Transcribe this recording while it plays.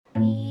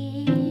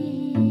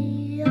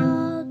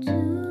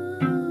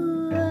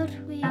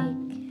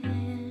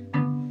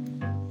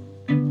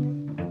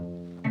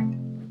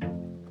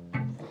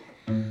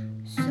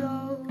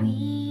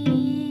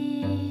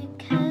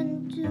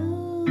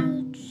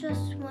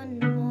one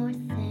more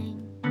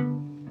thing.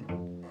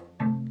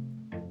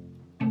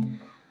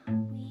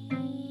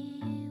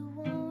 We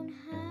won't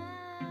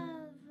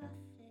have a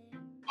thing.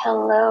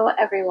 Hello,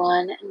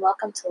 everyone, and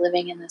welcome to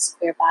Living in This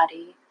Queer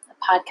Body, a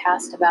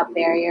podcast about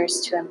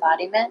barriers to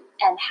embodiment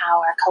and how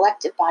our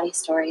collective body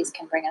stories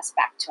can bring us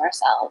back to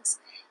ourselves.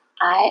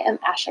 I am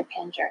Asher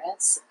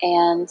Panjuris,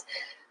 and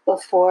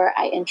before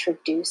I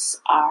introduce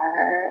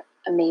our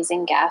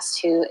amazing guest,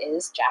 who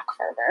is Jack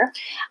Ferber,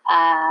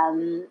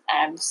 I'm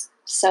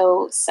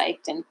so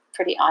psyched and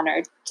pretty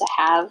honored to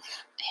have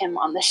him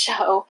on the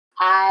show.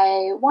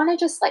 I want to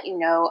just let you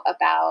know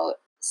about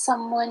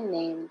someone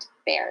named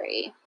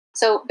Barry.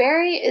 So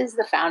Barry is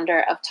the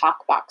founder of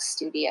Talkbox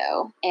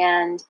Studio,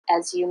 and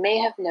as you may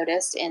have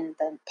noticed in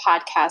the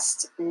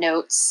podcast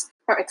notes,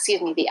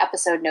 the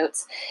episode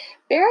notes,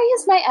 Barry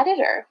is my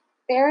editor.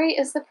 Barry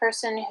is the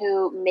person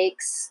who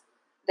makes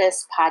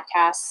this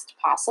podcast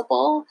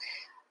possible,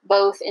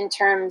 both in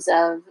terms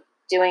of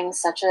doing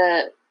such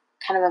a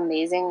kind of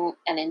amazing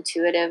and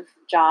intuitive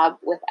job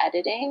with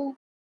editing,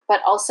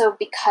 but also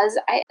because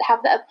I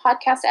have the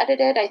podcast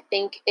edited, I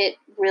think it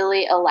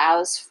really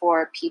allows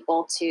for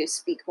people to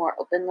speak more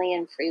openly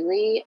and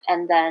freely.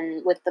 And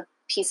then with the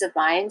peace of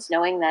mind,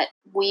 knowing that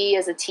we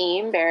as a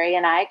team, Barry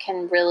and I,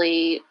 can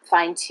really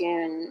fine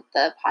tune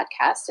the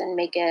podcast and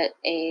make it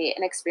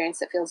an experience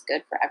that feels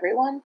good for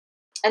everyone.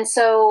 And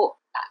so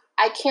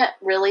I can't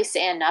really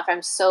say enough.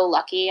 I'm so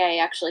lucky. I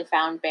actually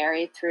found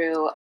Barry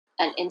through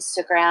an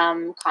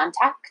Instagram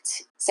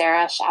contact,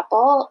 Sarah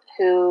Chappell,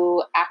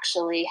 who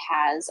actually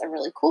has a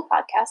really cool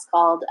podcast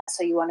called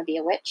So You Want to Be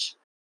a Witch.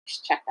 You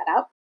should check that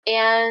out.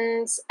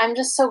 And I'm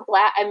just so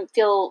glad. I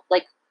feel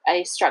like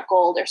I struck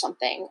gold or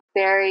something.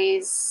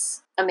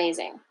 Barry's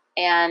amazing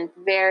and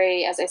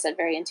very, as I said,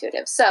 very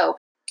intuitive. So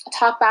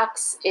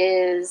Talkbox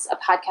is a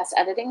podcast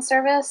editing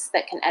service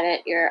that can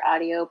edit your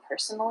audio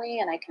personally,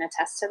 and I can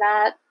attest to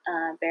that.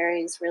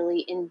 Barry's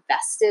really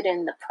invested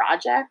in the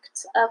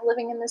project of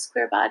Living in This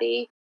Queer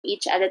Body.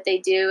 Each edit they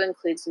do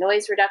includes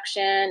noise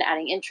reduction,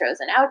 adding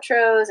intros and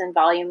outros, and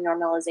volume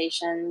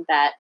normalization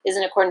that is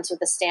in accordance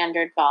with the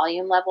standard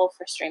volume level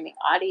for streaming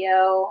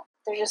audio.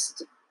 They're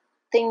just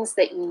things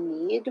that you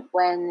need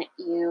when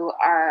you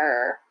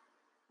are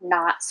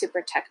not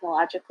super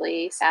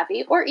technologically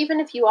savvy, or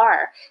even if you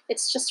are,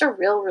 it's just a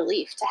real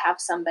relief to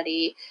have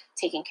somebody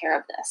taking care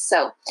of this.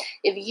 So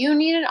if you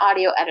need an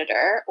audio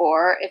editor,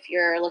 or if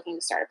you're looking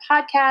to start a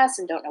podcast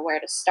and don't know where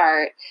to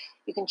start,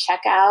 you can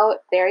check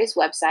out Barry's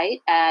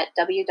website at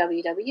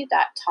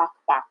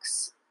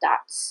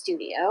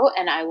www.talkbox.studio,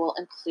 and I will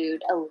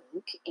include a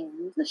link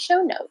in the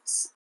show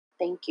notes.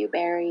 Thank you,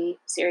 Barry.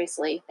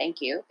 Seriously,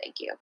 thank you. Thank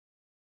you.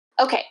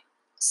 Okay,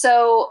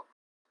 so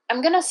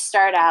I'm going to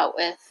start out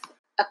with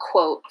a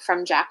quote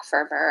from Jack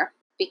Ferber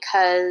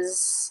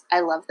because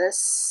I love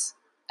this.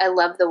 I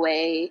love the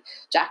way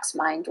Jack's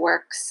mind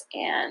works,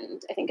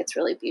 and I think it's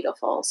really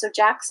beautiful. So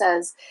Jack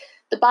says,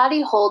 "The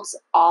body holds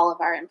all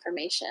of our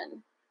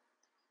information.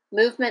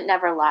 Movement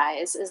never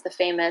lies," is the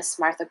famous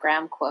Martha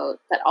Graham quote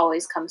that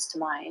always comes to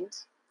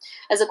mind.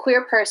 As a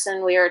queer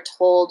person, we are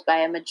told by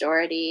a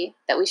majority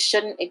that we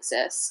shouldn't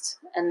exist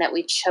and that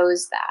we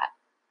chose that.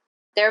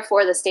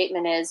 Therefore, the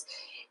statement is,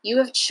 "You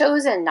have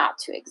chosen not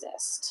to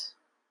exist."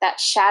 That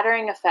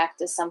shattering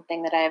effect is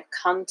something that I have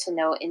come to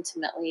know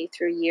intimately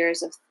through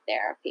years of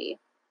therapy.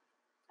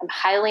 I'm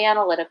highly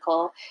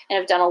analytical and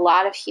have done a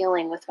lot of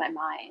healing with my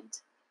mind.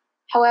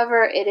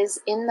 However, it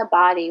is in the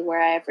body where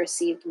I have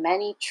received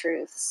many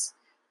truths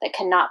that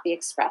cannot be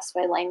expressed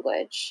by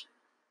language.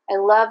 I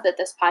love that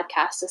this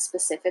podcast is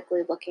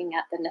specifically looking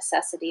at the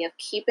necessity of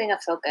keeping a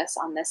focus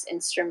on this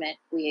instrument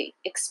we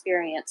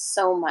experience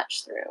so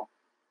much through.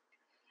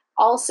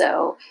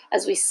 Also,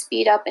 as we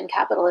speed up in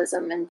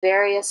capitalism and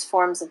various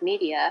forms of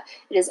media,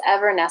 it is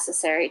ever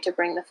necessary to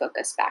bring the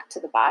focus back to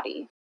the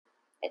body.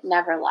 It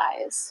never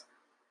lies.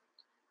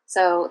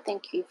 So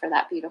thank you for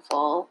that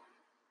beautiful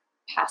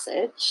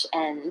passage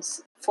and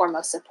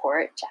foremost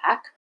support,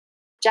 Jack.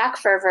 Jack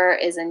Ferber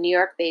is a New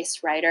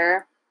York-based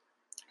writer,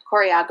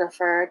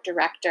 choreographer,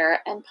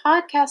 director, and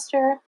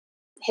podcaster.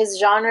 His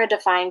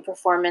genre-defined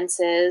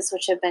performances,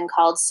 which have been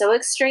called so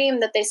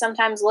extreme that they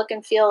sometimes look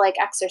and feel like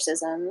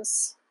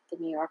exorcisms, The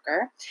New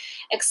Yorker,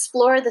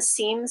 explore the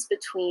seams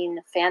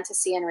between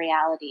fantasy and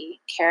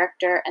reality,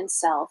 character and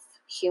self,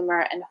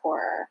 humor and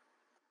horror.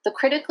 The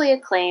critically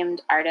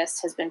acclaimed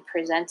artist has been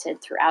presented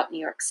throughout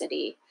New York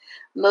City,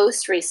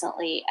 most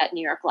recently at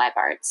New York Live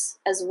Arts,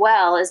 as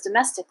well as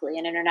domestically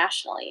and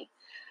internationally.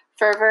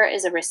 Ferber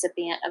is a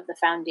recipient of the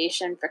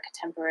Foundation for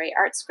Contemporary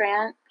Arts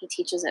grant. He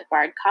teaches at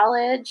Bard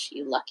College.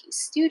 You lucky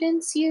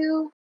students,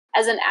 you.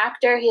 As an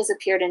actor, he has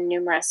appeared in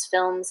numerous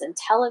films and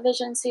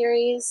television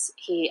series.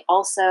 He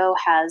also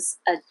has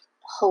a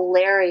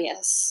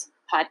hilarious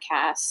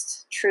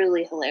podcast,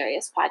 truly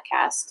hilarious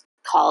podcast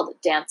called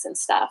Dance and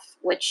Stuff,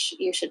 which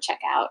you should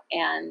check out.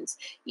 And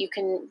you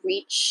can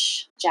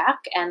reach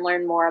Jack and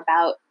learn more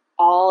about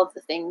all of the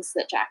things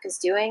that Jack is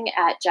doing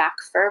at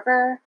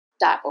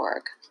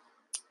jackferber.org.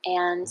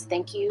 And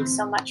thank you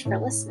so much for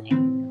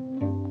listening.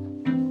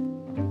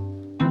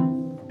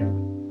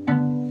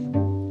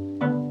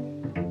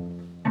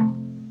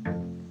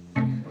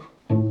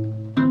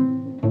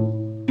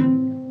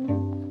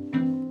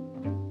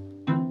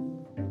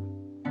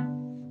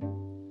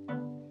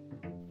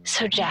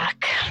 So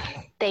Jack,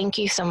 thank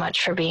you so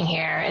much for being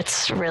here.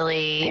 It's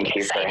really Thank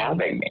you exciting. for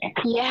having me.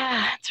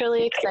 Yeah, it's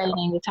really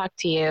exciting to talk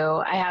to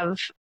you.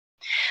 There's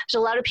a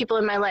lot of people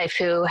in my life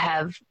who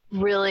have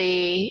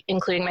really,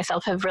 including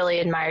myself, have really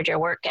admired your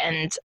work,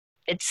 and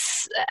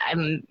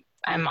I'm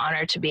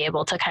honored to be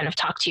able to kind of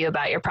talk to you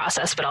about your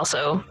process, but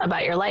also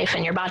about your life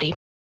and your body.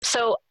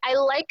 So I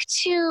like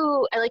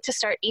to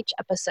start each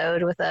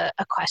episode with a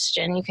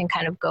question. You can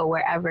kind of go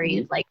wherever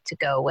you'd like to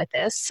go with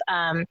this.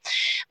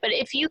 But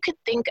if you could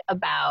think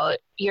about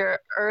your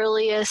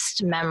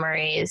earliest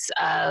memories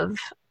of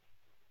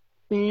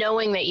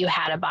knowing that you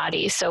had a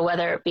body, so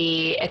whether it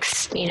be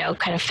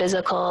kind of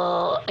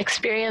physical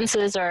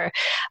experiences or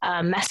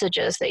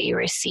messages that you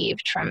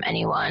received from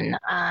anyone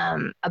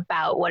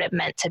about what it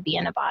meant to be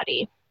in a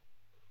body.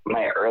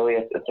 My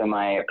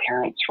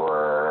parents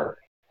were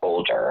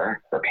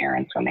older, her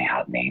parents, when they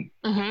had me.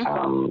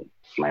 Mm-hmm.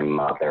 My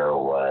mother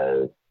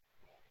was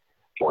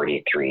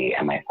 43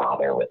 and my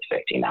father was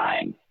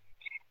 59.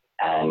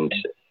 And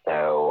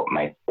so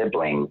my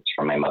siblings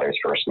from my mother's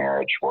first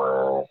marriage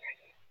were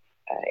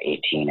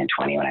 18 and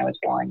 20 when I was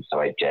born. So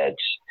I did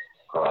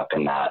grow up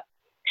in that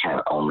kind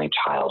of only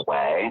child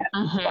way.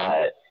 Mm-hmm.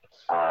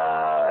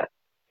 But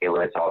it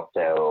was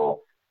also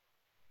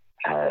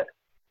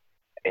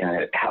in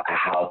a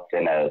house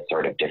in a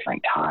sort of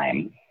different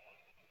time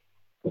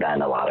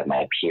than a lot of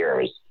my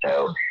peers.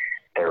 So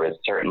there was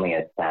certainly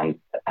a sense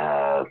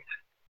of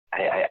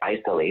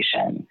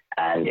isolation.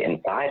 And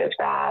inside of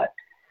that,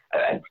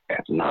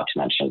 not to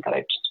mention that I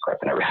just grew up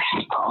in a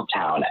really small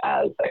town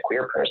as a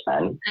queer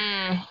person.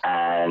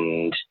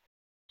 And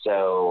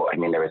so, I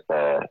mean, there was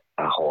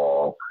a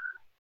whole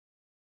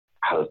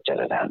host of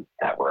events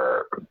that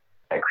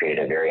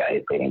created a very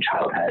isolating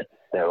childhood.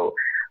 So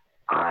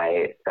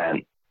I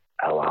spent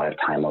a lot of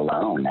time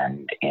alone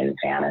and in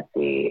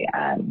fantasy,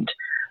 and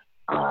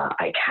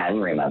I can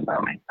remember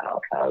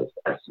myself as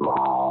a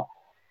small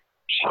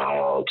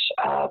child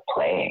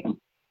playing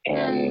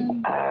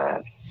in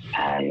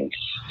and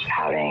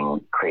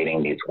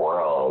creating these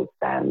worlds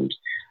and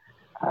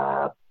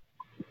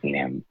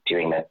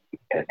doing the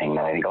thing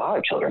that I think a lot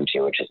of children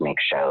do, which is make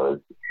shows.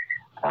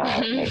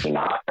 Maybe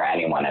not for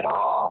anyone at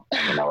all.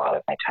 A lot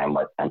of my time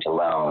was spent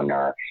alone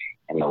or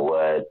in the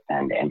woods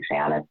and in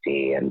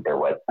fantasy, and there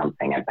was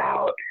something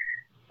about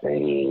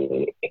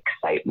the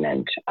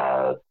excitement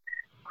of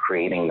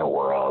creating the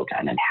world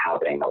and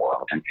inhabiting the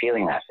world and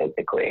feeling that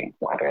physically,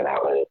 whether that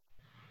was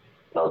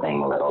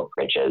building little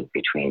bridges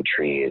between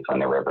trees when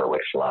the river would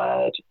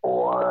flood,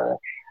 or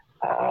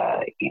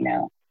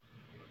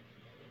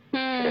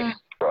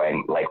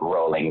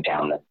rolling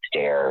down the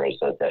stairs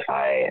as if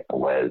I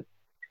was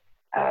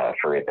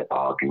Farouk the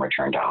Balk in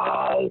Return to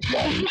Oz.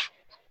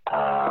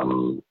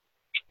 And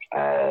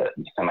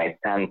so my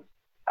sense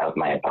of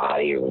my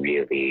body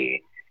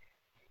really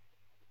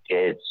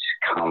did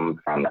come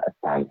from a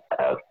sense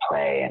of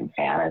play and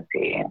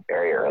fantasy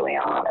very early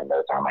on, and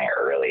those are my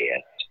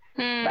earliest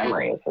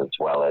memories, as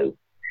well as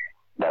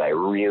that I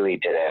really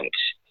didn't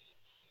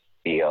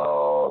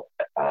feel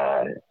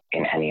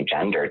in any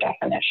gender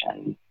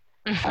definition.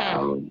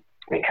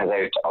 Because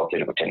I also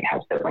didn't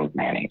have siblings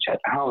my age at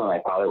home, and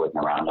my father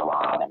wasn't around a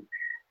lot, and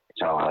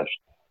so a lot of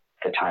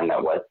the time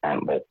that was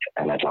spent with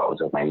an adult was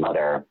with my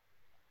mother,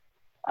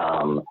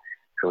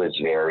 who was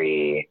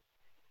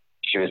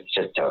she was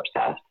just so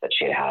obsessed that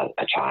she had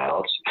a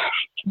child.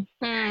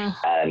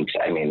 And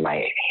I mean,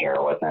 my hair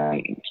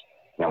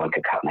no one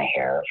could cut my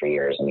hair for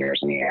years and years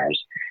and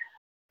years.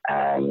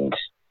 And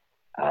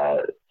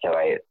so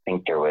I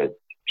think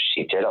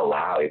she did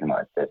allow, even though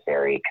it's this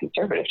very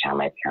conservative town,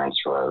 my parents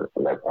were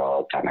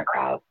liberal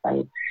Democrats,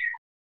 and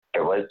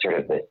there was sort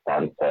of this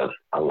sense of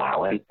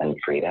allowance and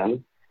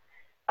freedom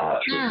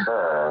from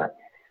her.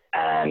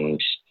 And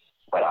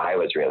what I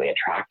was really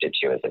attracted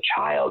to as a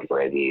child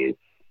were these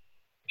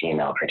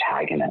female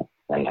protagonists,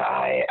 and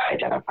I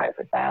identified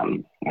with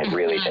them. I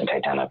really didn't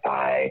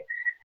identify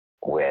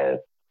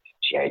with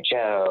G.I.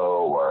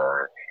 Joe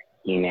or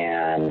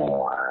He-Man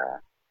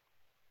or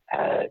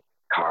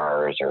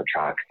cars or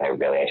trucks. I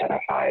really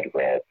identified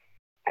with,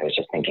 I was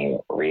just thinking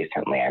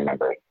recently, I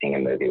remember seeing a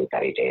movie with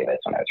Betty Davis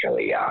when I was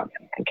really young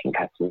and thinking,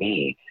 that's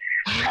me.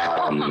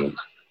 I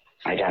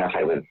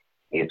identified with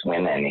these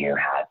women who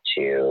had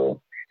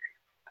to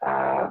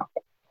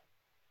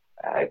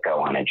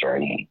go on a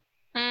journey.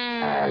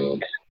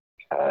 And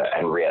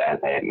as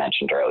I had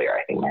mentioned earlier,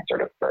 I think my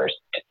sort of first,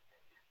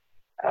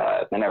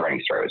 the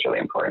Neverending Story was really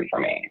important for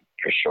me,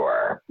 for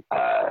sure.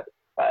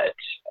 But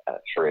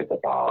Farouk the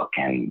Balk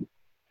and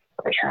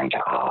Return to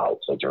Oz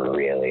was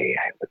really,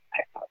 I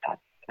thought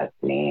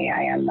that's me,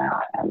 I am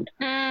that. And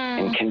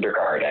in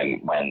kindergarten,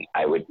 when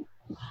I would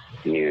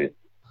use,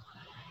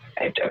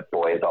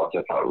 boys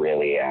also felt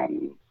really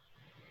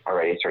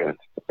already sort of,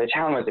 the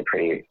town was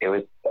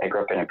I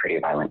grew up in a pretty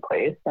violent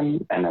place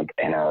and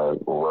in a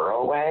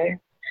rural way.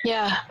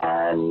 Yeah.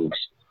 And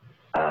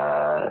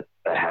that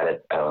had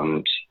its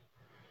own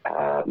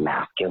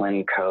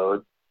masculine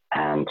codes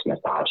and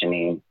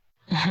misogyny.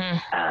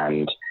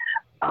 And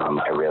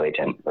I really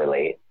didn't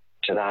relate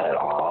to that at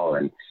all.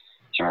 And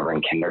remember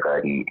in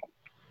kindergarten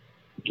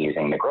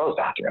using the girls'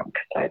 bathroom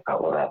because I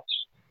thought, well,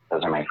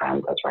 those are my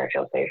friends. That's where I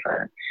feel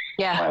safer.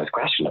 Yeah. When I was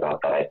questioned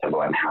about that, I said,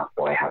 well, I'm half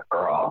boy, half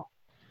girl.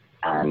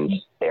 And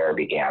there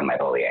began my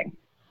bullying.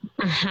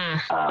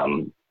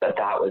 But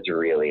that was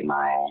really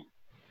my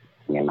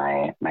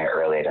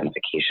early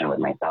identification with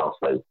myself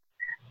was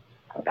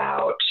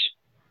about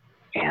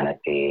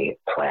fantasy,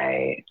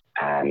 play,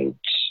 and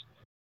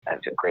a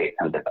great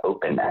sense of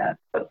openness,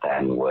 but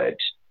then would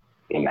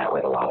be met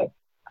with a lot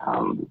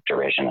of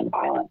derision and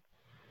violence.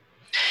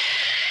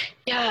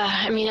 Yeah,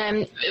 I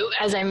mean,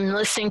 as I'm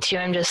listening to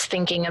you, I'm just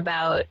thinking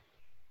about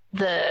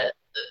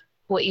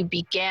what you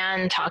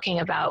began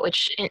talking about,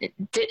 which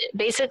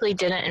basically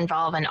didn't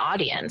involve an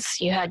audience.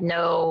 You had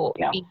you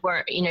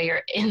weren't,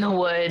 you're in the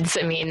woods.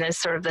 I mean, there's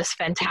sort of this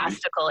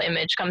fantastical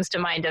image comes to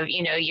mind of,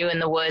 you in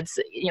the woods,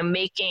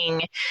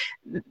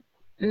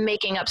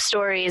 making up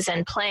stories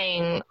and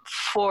playing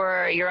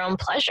for your own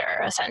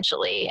pleasure,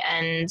 essentially,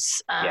 and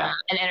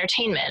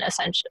entertainment,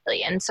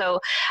 essentially. And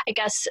so I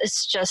guess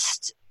it's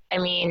just, I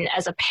mean,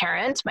 as a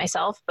parent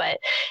myself, but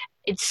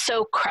it's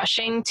so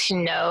crushing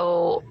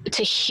to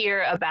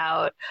hear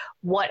about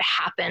what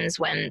happens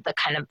when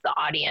the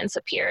audience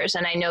appears.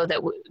 And I know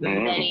that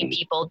many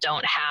people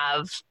don't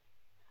have,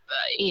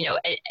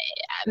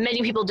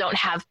 many people don't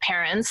have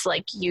parents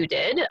like you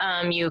did.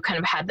 You kind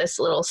of had this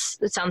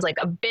it sounds like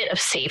a bit of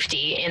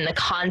safety in the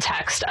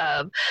context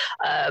of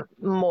a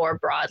more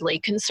broadly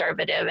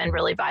conservative and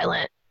really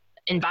violent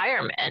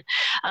environment.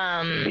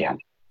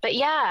 But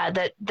yeah,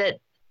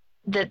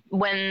 that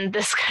when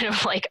this kind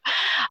of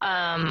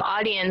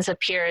audience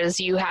appears,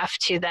 you have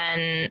to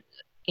then,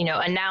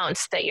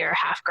 announce that you're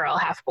half girl,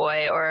 half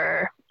boy,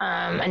 or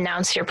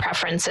announce your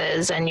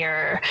preferences and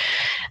your,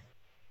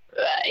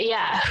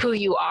 who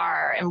you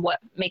are and what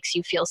makes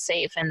you feel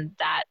safe. And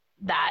that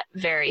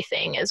very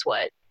thing is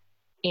what,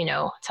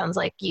 it sounds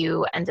like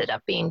you ended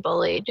up being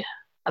bullied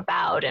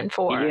about and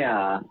for.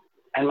 Yeah.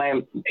 And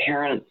my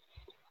parents,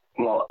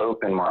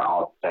 open were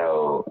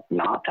also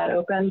not that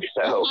open.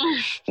 So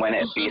when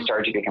it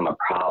started to become a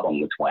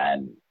problem was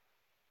when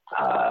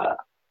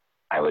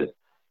I was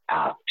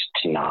asked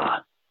to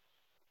not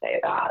say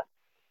that.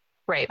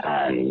 Right.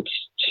 And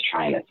to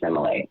try and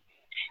assimilate.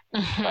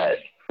 But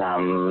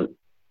somehow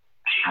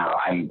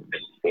I'm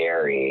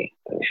very,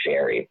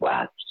 very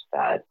blessed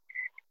that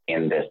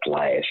in this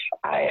life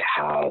I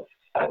have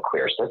a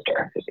queer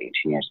sister who's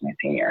 18 years my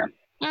senior.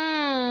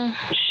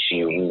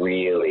 She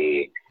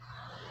really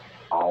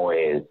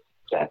always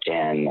stepped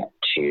in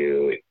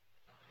to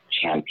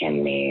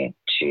champion me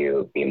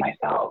to be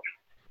myself.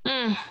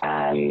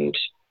 And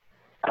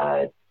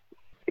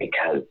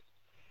because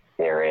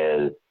there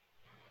is,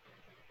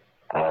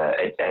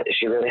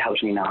 she really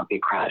helped me not be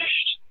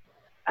crushed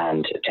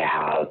and to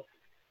have,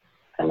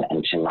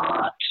 and to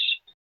not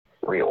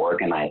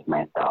reorganize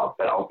myself,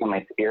 but also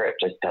my spirit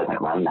just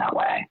doesn't run that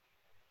way.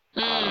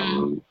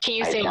 Can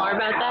you say more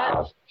about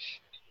that?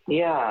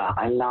 Yeah,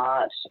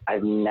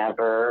 I've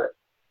never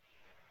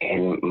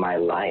in my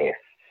life,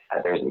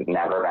 there's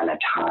never been a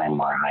time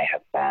where I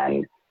have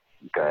been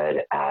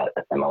good at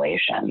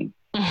assimilation,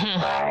 where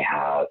I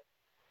have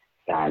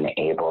been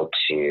able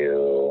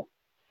to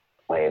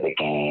play the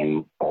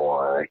game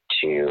or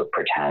to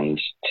pretend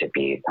to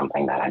be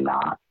something that I'm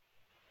not.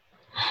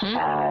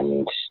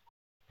 And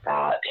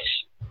that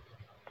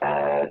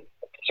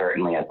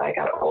certainly as I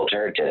got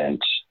older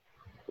didn't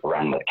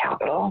run with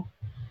capital.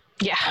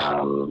 Yeah.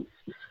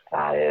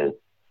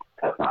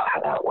 That's not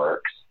how that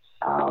works.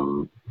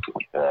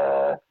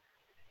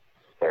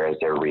 There is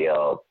a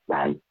real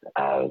sense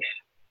of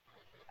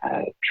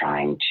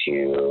trying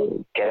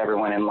to get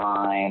everyone in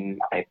line.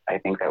 I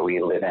think that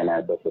we live in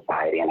as a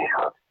society and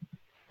have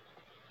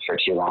for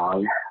too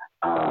long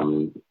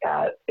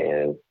that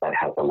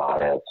has a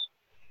lot of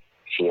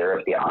fear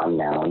of the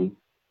unknown.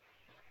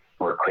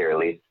 We're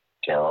clearly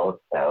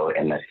still so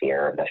in the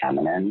fear of the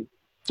feminine.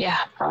 Yeah.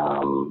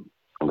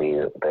 We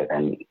live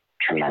in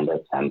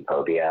tremendous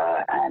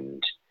femphobia,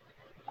 and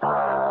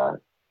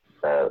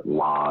the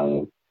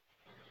long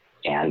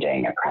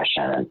standing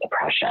oppression and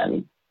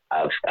suppression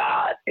of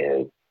that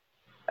is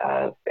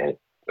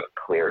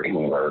clear. I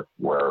mean,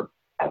 we're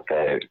at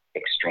the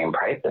extreme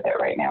price of it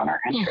right now in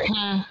our country.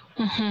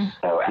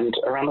 So, and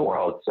around the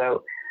world.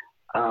 So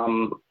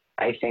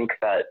I think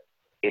that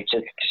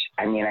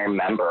I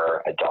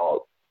remember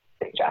adults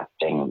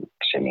suggesting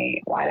to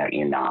me, why don't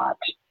you not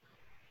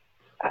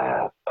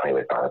play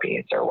with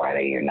Barbies, or why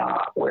do you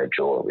not wear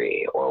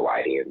jewelry, or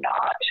why do you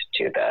not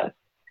do this?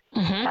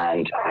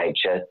 And I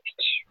just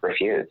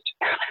refused.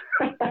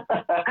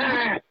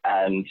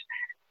 And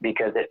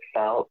because it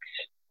felt,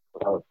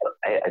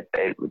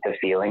 the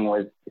feeling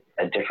was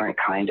a different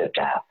kind of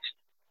death.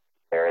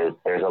 There's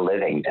a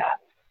living death.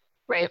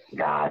 Right.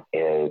 That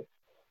is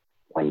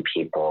when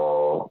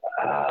people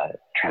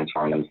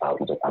transform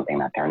themselves into something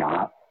that they're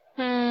not,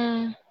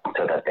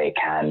 so that they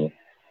can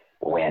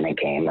win a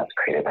game that's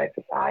created by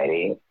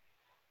society.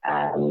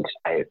 And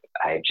I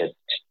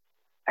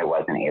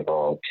wasn't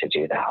able to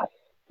do that.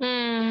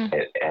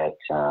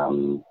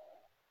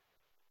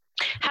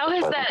 How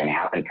has wasn't going to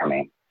happen for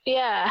me.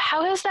 Yeah,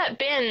 how has that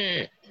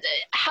been?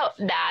 How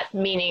that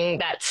meaning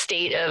that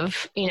state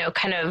of, you know,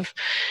 kind of,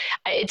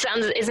 it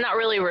sounds, it's not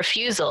really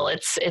refusal.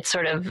 It's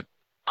sort of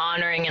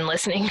honoring and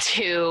listening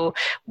to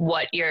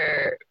what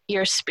your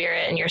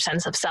spirit and your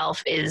sense of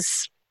self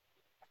is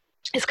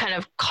kind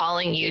of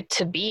calling you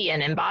to be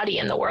and embody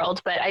in the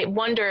world. But I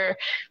wonder,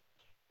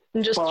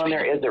 just well, and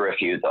there is a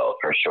refusal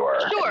for sure.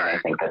 Sure. I mean, I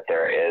think that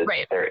there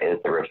is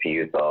the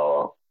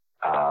refusal.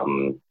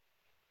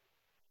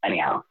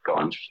 Anyhow, go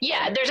on.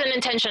 Yeah, there's an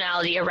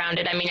intentionality around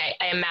it. I mean,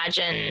 I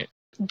imagine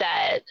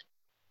that,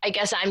 I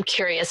guess I'm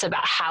curious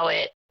about how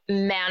it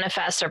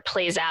manifests or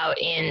plays out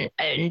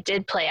and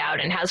did play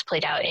out and has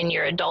played out in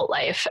your adult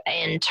life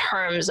in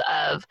terms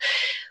of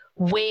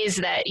ways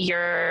that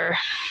you're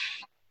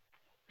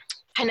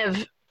kind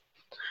of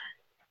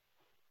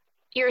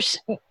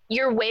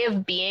your way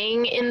of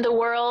being in the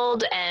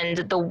world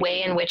and the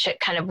way in which it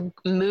kind of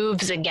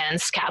moves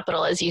against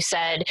capital, as you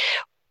said,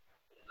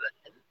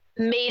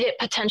 made it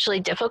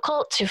potentially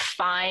difficult to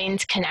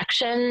find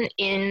connection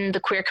in the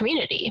queer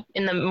community,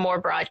 in the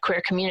more broad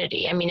queer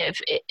community. I mean,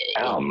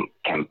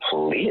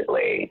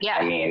 completely. Yeah.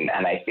 I mean,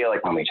 and I feel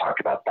like when we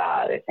talk about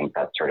that, I think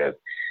that's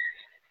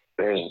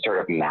there's a sort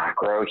of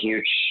macro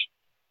huge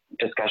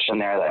discussion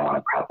there that I want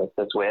to preface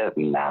this with,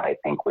 and that I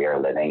think we are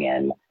living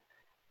in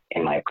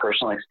my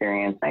personal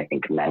experience, and I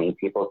think many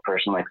people's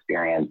personal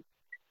experience,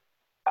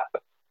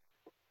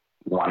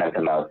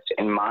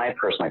 in my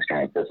personal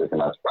experience, this is the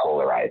most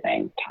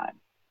polarizing time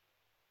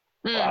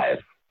that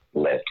I've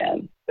lived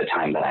in, the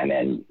time that I'm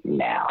in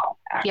now,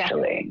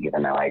 actually,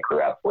 even though I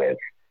grew up with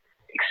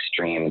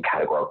extreme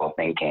categorical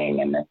thinking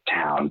in this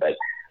town, but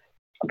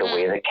the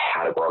way that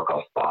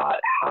categorical thought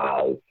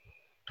has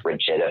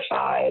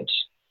rigidified,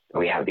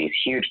 we have these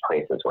huge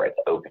places where it's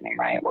opening,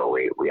 right? Where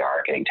we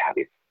are getting to have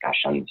these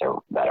discussions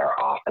that are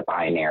off the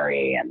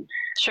binary, and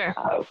sure.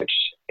 Which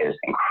is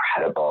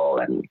incredible.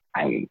 And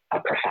I'm a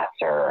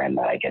professor, and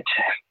that I get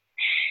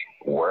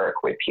to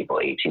work with people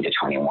 18 to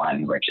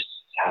 21 who are just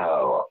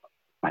so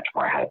much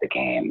more ahead of the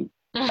game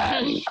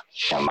than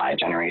my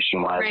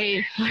generation was.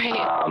 Right.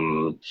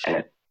 And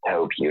it's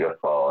so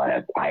beautiful and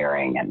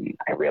inspiring, and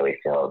I really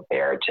feel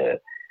there to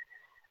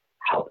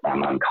help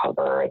them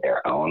uncover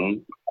their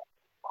own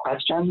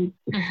questions.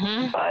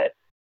 But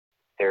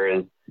there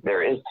is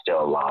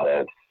still a lot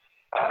of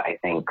I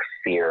think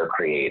fear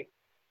creates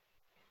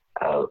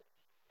a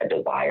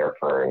desire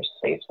for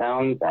safe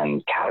zones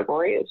and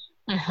categories,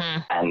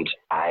 and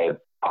I've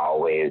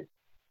always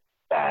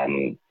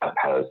been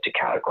opposed to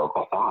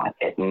categorical thought.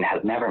 It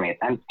has never made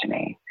sense to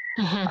me.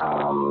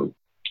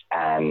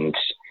 And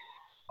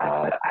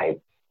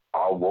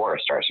all war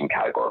starts from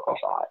categorical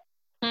thought.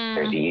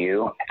 There's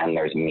you and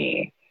there's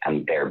me,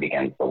 and there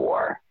begins the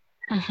war.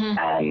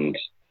 And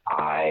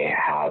I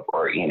have,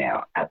 or, you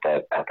know, at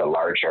the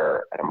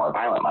larger, at a more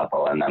violent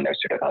level, and then there's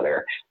sort of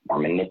other more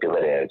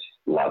manipulative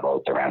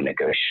levels around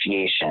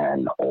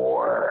negotiation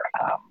or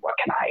what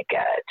can I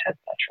get, etc.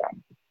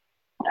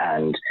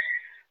 And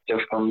so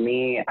for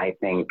me, I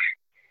think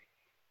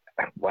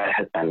what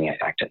has been the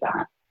effect of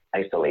that?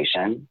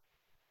 Isolation.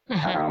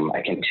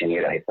 A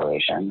continued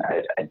isolation,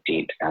 a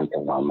deep sense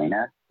of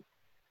loneliness.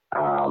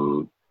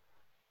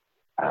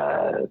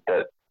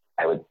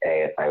 I would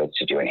say, if I was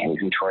to do an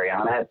inventory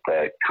on it,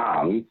 the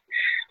cons,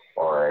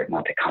 or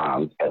not the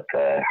cons, but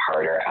the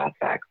harder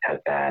aspects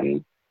have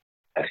been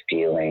a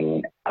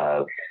feeling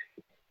of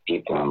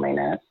deep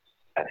loneliness,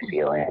 a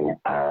feeling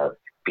of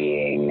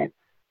being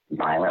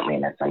violently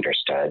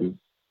misunderstood,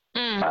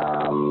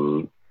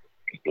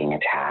 being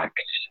attacked,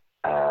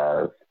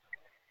 of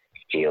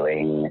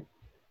feeling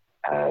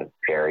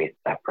very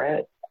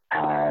separate,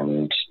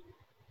 and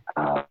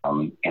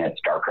in its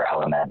darker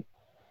element,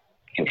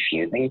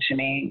 confusing to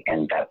me.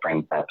 And that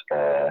brings up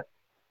the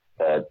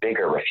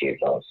bigger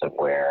refusals of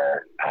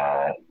where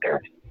there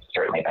have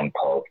certainly been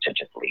polls to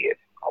just leave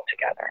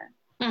altogether,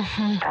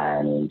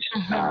 and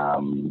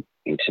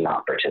to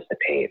not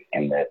participate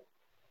in this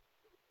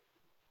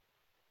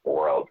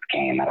world's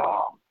game at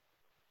all.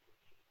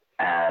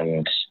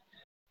 And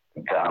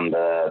on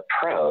the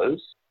pros,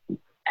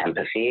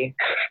 empathy,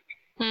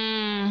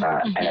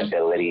 an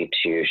ability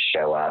to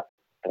show up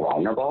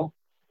vulnerable.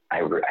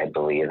 I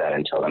believe that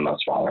until the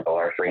most vulnerable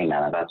are free,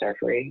 none of us are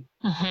free.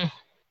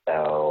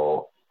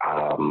 So,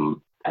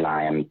 and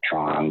I am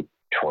drawn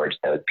towards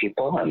those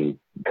people and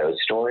those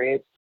stories,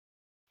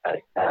 a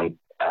sense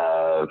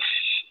of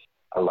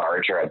a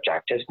larger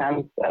objective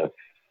sense of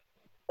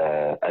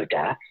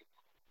death,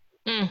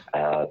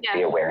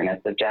 the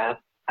awareness of death,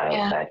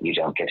 that you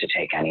don't get to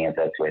take any of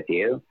this with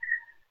you.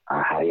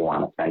 How do you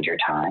want to spend your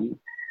time?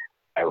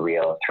 A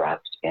real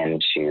thrust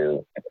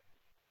into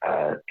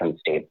some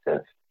states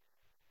of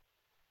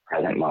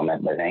present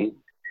moment living,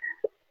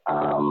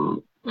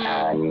 and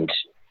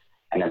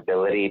an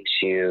ability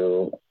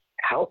to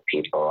help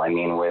people. I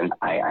mean, when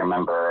I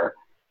remember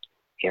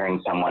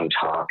hearing someone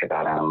talk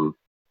about,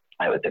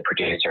 I was a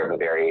producer of a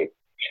very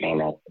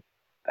famous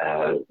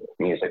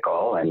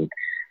musical, and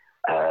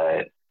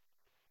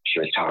she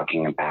was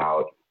talking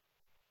about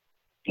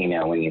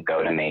when you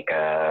go to make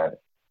a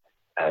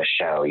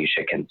show, you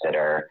should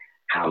consider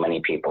how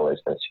many people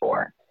is this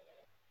for?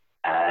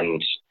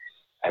 And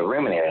I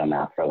ruminated on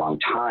that for a long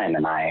time,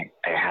 and I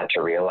had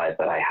to realize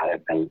that I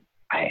hadn't, and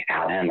I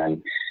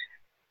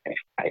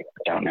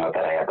don't know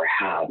that I ever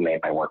have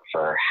made my work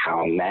for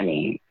how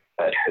many,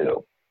 but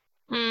who.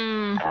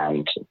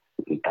 And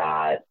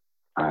that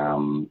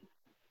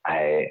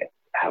I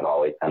have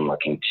always been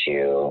looking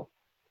to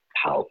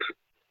help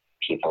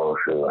people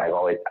who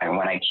and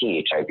when I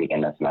teach, I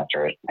begin the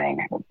semester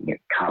saying, you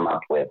come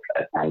up with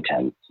a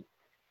sentence,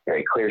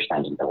 very clear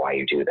sentence of why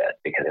you do this,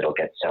 because it'll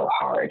get so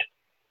hard.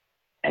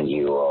 And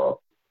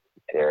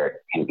there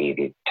can be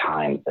these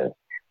times of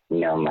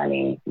no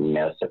money,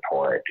 no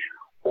support,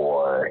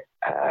 or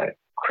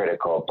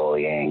critical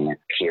bullying,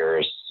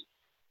 peers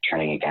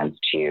turning against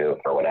you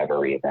for whatever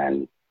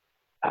reason.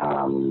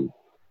 And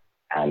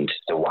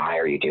so why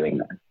are you doing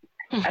this?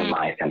 And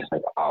my sentence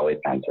has always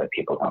been so that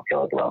people don't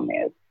feel as lonely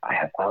as I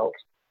have felt.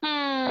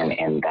 And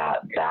in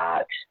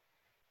that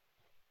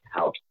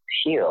helps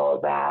heal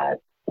that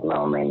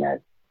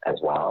loneliness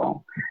as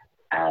well.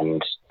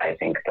 And I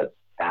think that's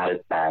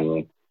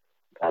been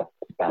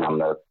on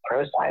the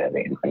pro side of the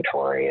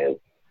inventory, is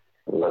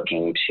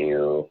looking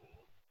to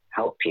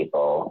help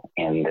people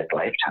in this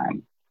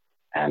lifetime.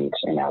 And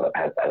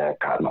as I've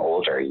gotten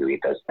older, you read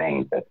those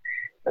things,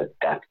 those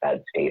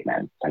deathbed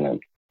statements,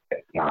 and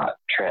it's not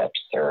trips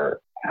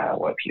or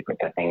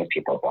the things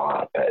people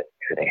bought, but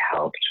who they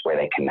helped, where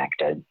they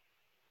connected.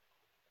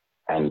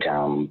 And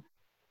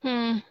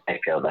I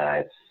feel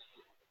that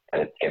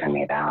it's given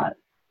me that.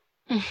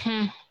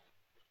 And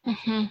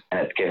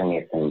it's given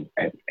me some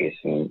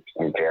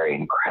very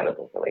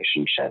incredible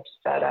relationships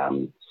that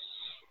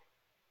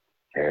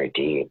very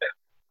deep.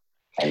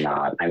 I'm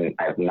not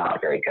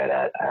very good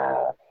at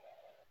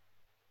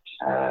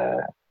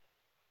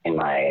in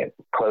my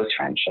close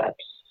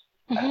friendships,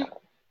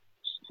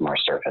 more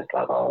surface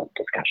level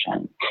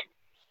discussion.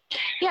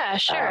 Yeah,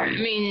 sure. I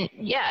mean,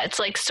 yeah, it's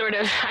like sort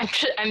of, I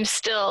think I'm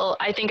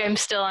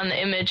still on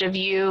the image of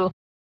you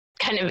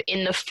kind of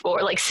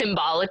like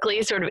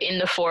symbolically sort of in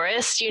the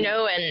forest,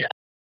 and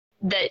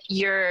that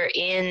you're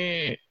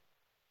in,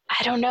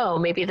 I don't know,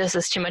 maybe this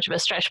is too much of a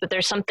stretch, but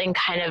there's something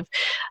kind of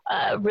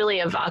really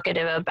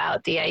evocative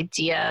about the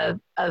idea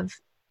of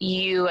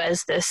you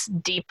as this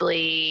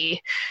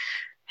deeply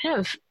kind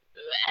of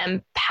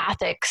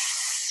empathic,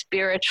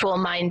 spiritual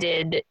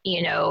minded,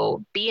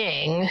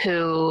 being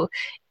who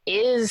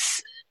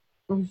is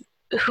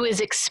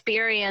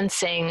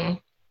experiencing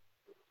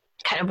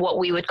kind of what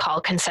we would call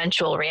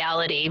consensual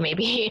reality,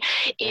 maybe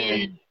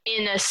in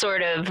a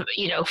sort of,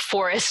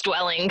 forest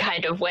dwelling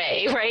kind of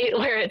way, right?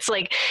 Where it's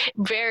like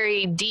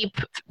very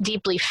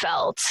deeply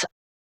felt.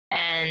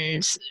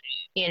 And,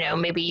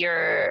 maybe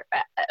you're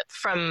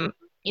from,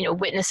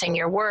 witnessing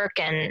your work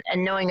and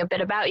knowing a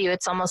bit about you,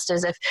 it's almost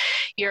as if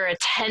you're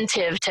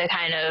attentive to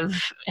kind of,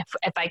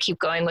 if I keep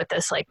going with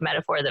this like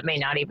metaphor that may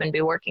not even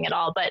be working at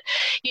all, but,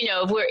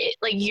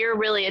 you're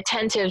really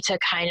attentive to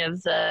kind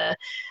of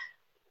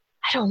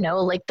I don't know,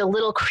 like the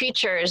little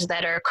creatures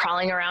that are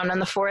crawling around on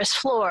the forest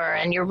floor.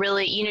 And you're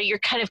really, you're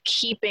kind of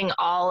keeping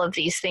all of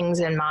these things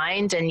in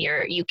mind, and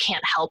you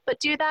can't help but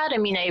do that. I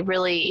mean,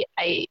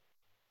 I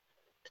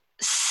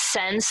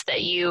sense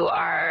that you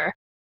are,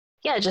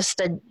 just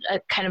a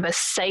kind of a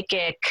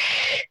psychic,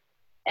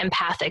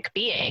 empathic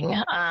being.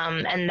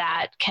 And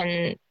that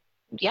can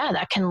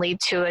lead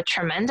to a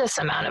tremendous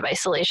amount of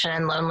isolation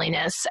and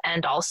loneliness,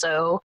 and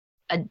also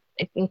an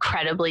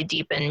incredibly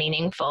deep and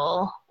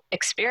meaningful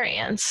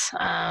experience.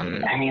 I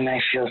mean, I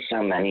feel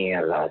so many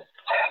of us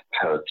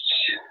post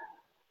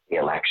the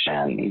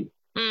election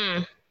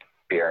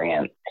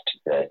experienced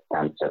the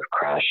sense of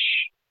crush,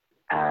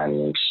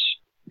 and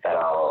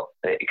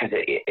because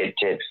it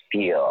did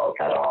feel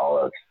that all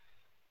of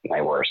my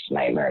worst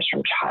nightmares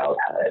from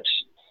childhood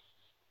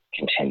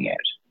continued.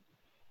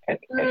 It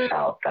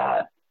felt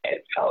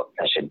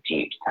such a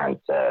deep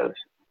sense of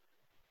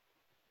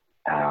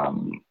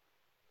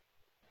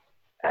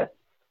that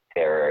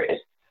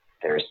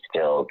there's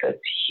still this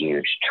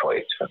huge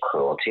choice for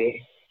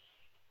cruelty.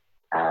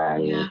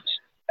 And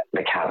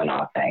the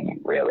Kavanaugh thing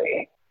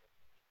really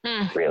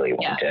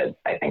wanted,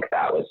 I think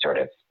that was sort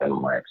of the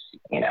more,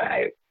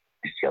 I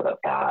feel that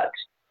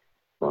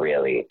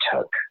really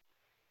took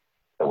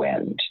the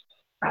wind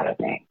out of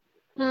me,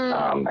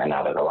 and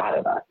out of a lot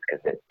of us,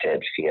 because it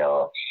did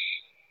feel,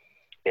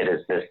 it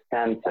is this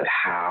sense of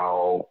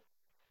how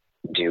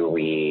do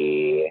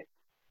we,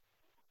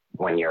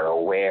 when you're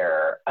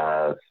aware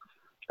of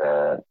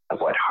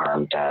what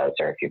harm does,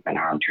 or if you've been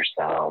harmed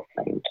yourself,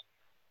 and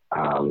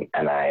I'm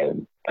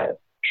a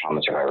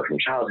trauma survivor from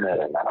childhood,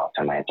 and then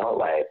also my adult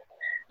life,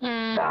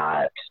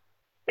 that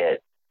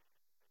it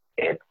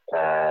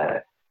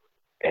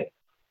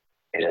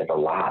is a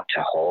lot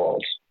to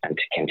hold and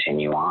to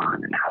continue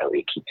on. And how do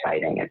we keep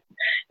fighting?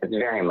 It's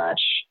very much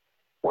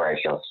where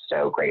I feel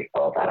so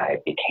grateful that I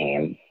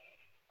became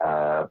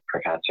a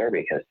professor,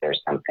 because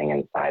there's something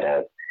inside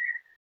of,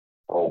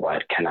 well,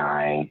 where can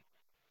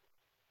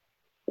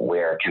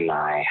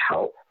I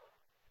help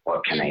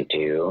What can I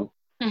do?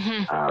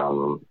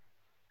 Mm-hmm.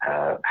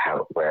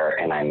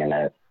 And I'm in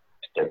a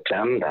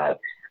system that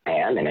I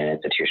am in an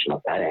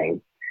institutional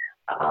setting.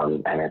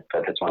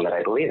 But it's one that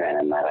I believe in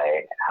and that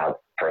I have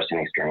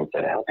firsthand experience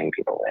at helping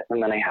people with.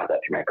 And then I have that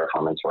through my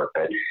performance work.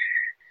 But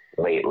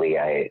lately,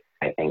 I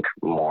think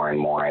more and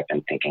more I've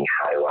been thinking,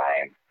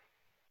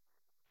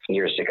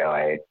 years ago,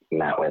 I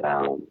met with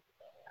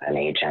an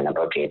agent, a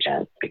book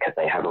agent, because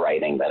I have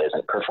writing that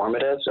isn't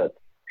performative. So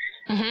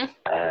it's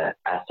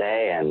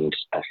essay, and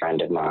a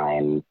friend of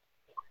mine,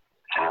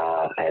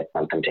 I had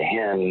sent them to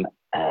him,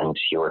 and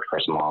he worked for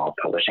a small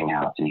publishing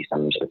house, and he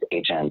sent them to his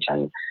agent,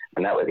 and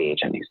I met with the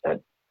agent. He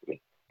said,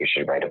 you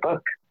should write a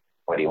book.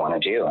 What do you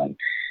want to do? And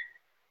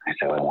I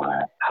said, I want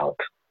to help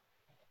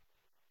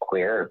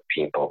queer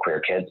people,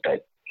 queer kids,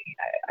 but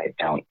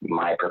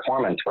my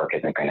performance work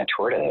isn't going to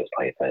tour to those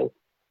places.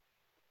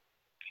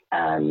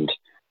 And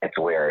it's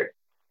where,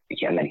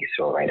 and then he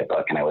said, well, write a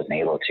book, and I wasn't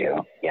able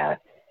to yet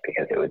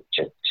because it was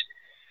too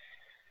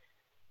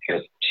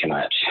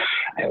much.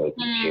 It was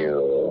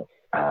too,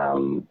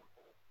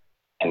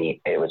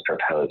 it was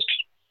proposed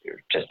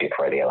just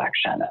before the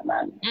election, and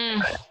then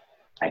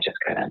I just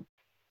couldn't.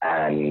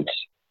 And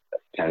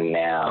so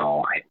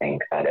now I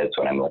think that is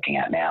what I'm looking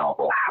at now.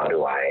 Well, how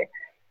do I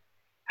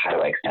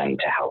extend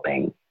to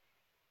helping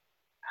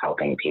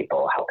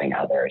people, helping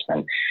others?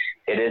 And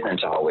it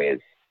isn't always,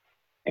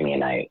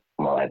 I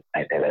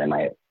say that in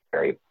my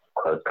very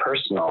close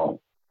personal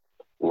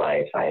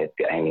life, I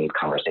need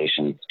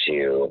conversations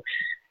to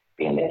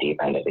be in the deep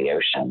end of the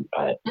ocean,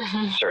 but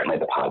certainly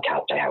the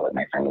podcast I have with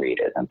my friend Reed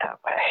isn't that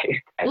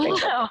way. I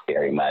think that's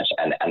very much,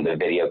 and the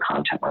video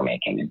content we're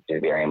making is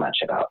very much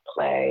about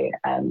play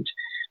and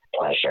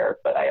pleasure.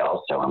 But I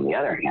also, on the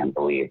other hand,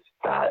 believe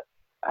that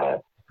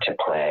to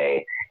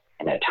play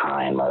in a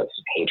time of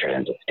hatred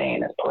and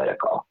disdain is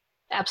political.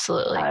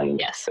 Absolutely. And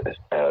yes.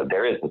 So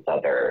there is this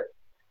other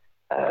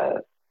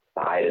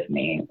side of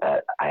me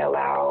that I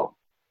allow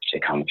to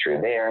come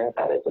through there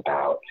that is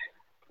about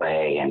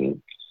play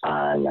and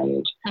fun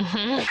and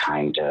the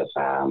kind of,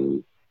 I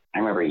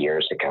remember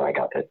years ago, I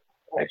got this,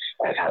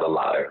 I've had a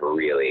lot of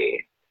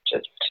really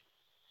just,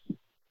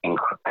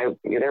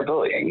 they're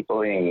bullying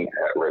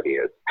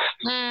reviews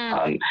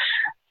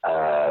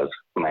of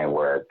my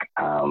work.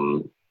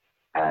 And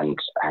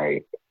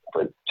I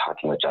was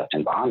talking with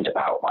Justin Bond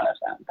about one of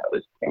them that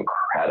was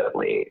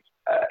incredibly,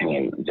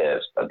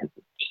 this is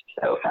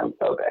so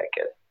femophobic.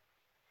 It's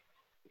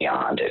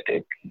beyond,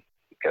 it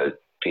goes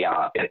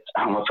beyond, it's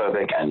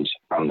homophobic, and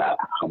from that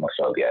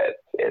homophobia,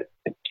 it's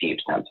a deep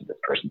sense of this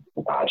person's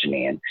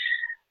misogyny, and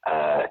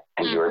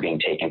you were being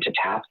taken to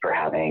task for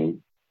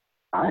having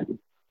fun.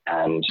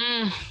 And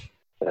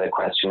the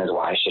question is,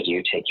 why should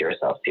you take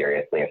yourself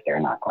seriously if they're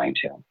not going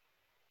to?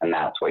 And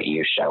that's what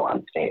you show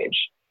on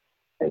stage,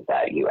 is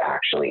that you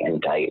actually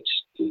indict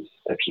the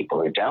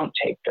people who don't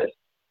take this,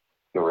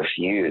 who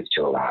refuse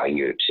to allow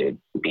you to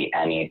be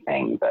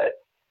anything but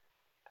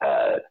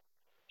a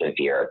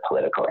severe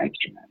political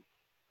instrument.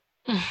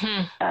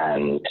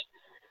 And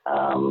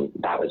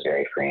that was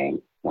very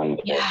freeing when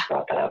they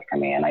brought that up for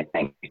me. And I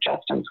think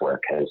Justin's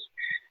work has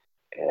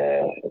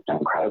been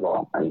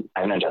incredible. And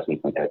I've known Justin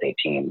since I was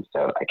 18.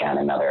 So again,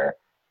 another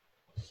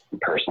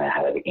person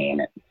ahead of the game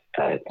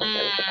that is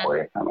very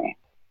supportive for me.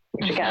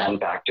 Which again,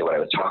 back to what I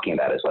was talking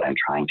about, is what I'm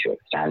trying to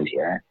extend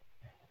here.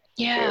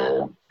 Yeah.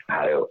 To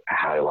how do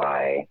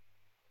I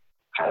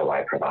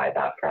provide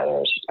that for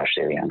others,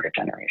 especially the younger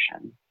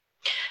generation?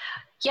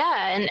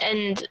 Yeah,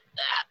 and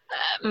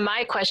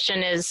my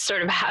question is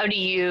sort of how do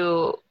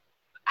you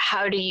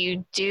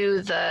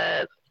do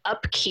the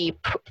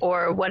upkeep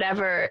or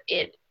whatever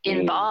it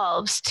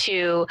involves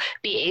to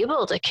be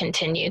able to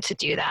continue to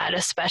do that,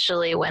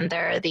 especially when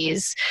there are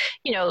these,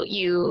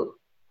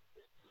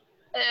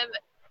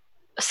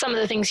 some of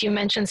the things you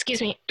mentioned,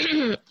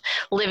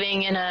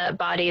 living in a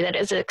body that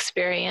has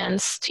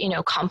experienced,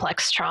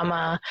 complex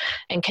trauma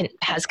and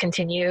has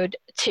continued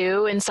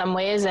to in some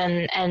ways,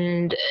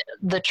 and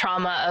the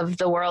trauma of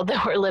the world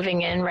that we're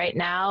living in right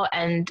now,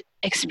 and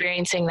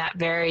experiencing that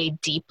very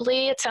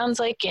deeply, it sounds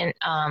like, in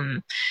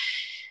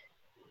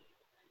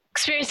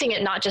experiencing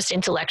it not just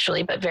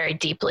intellectually, but very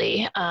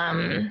deeply,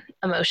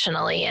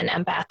 emotionally and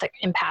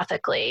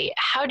empathically.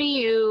 How do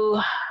you...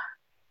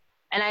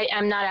 And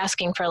I'm not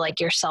asking for like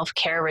your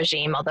self-care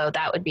regime, although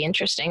that would be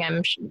interesting,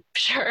 I'm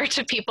sure,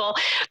 to people.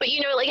 But,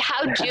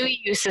 how do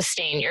you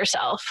sustain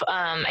yourself?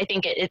 I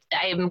think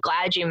I'm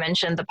glad you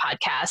mentioned the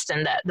podcast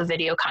and the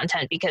video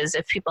content, because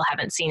if people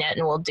haven't seen it,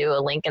 and we'll do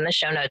a link in the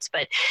show notes,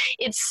 but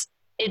it's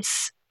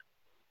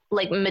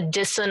like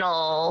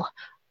medicinal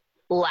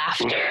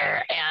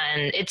laughter,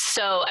 and it's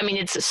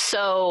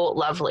so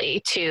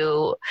lovely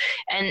to,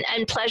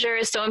 and pleasure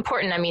is so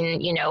important.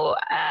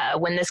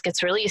 When this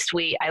gets released,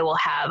 I will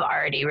have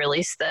already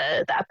released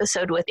the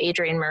episode with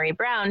Adrienne Maree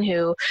Brown,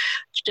 who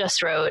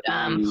just wrote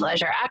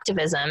Pleasure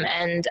Activism,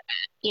 and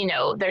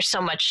there's so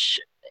much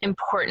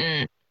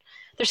important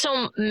there's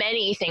so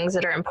many things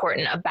that are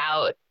important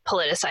about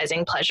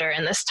politicizing pleasure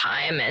in this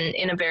time, and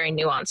in a very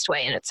nuanced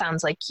way. And it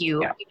sounds like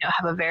you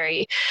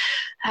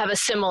have a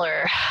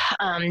similar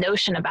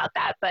notion about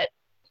that. But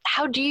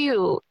how do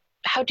you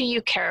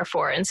care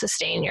for and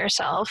sustain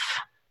yourself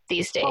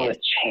these days? Well,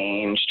 it's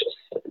changed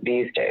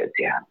these days,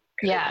 yeah.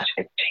 Yeah.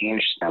 It's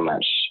changed so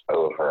much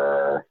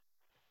over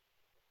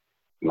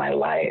my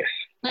life.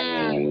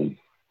 I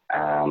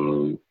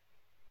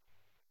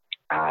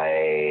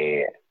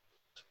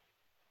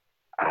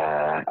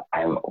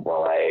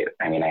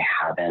mean, I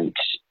haven't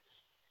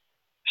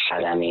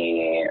had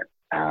any,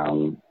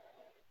 I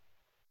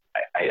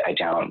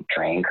don't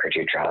drink or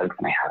do drugs,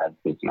 and I haven't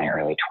since my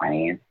early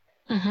 20s.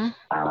 You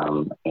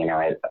know,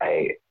 I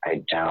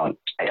don't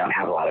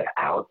have a lot of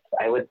outs,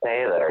 I would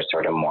say, that are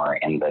sort of more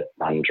in the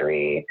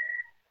sundry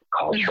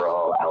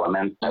cultural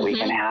elements that we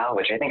can have,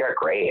 which I think are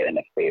great. And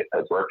if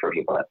those work for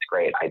people, that's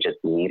great. I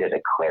just needed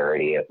a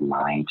clarity of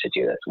mind to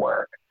do this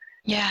work.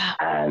 Yeah.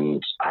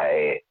 And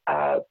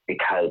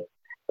because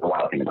the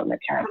wild thing about my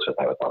parents was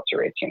I was also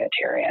raised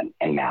Unitarian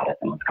in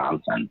Madison,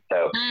 Wisconsin.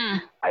 So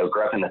I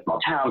grew up in a small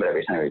town, but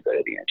every time we would go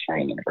to the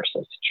Unitarian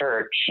Universalist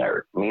Church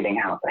or meeting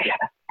house, I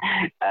guess.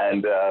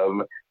 And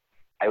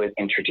I was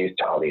introduced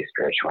to all these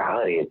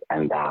spiritualities,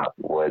 and that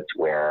was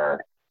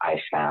where I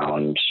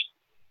found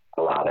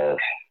a lot of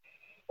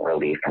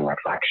relief and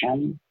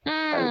reflection.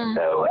 And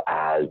so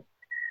as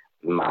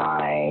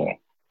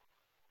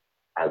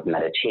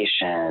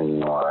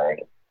meditation or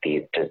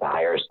these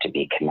desires to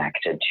be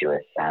connected to a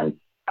sense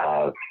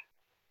of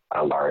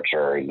a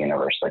larger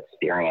universal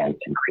experience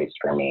increased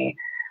for me,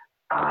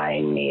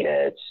 I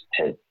needed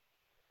to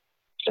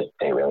just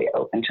stay really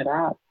open to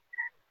that.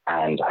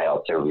 And I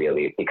also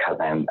really, because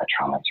I'm a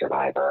trauma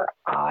survivor,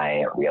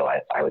 I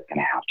realized I was going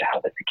to have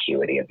this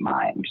acuity of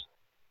mind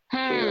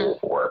to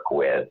work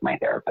with my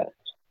therapist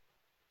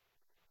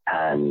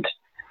and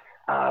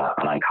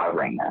on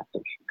uncovering this,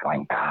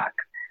 going back.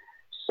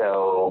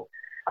 So,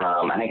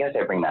 and I guess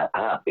I bring that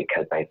up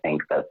because I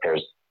think that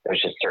there's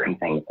just certain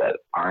things that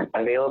aren't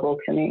available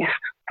to me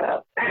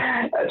that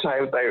at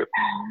times I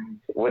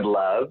would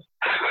love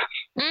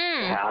to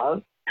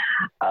have.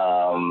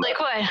 Like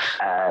what?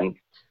 And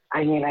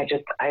I mean, I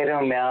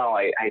don't know.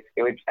 I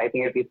think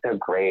it'd be so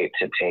great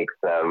to take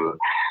some,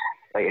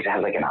 like to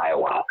have like an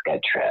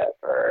ayahuasca trip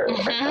or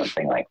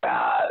something like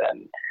that.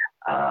 And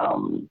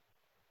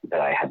that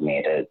I had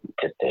made a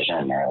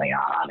decision early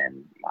on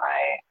in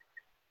my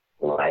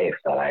life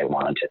that I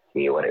wanted to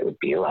see what it would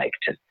be like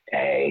to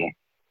stay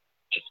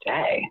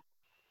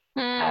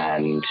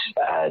and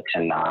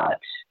to not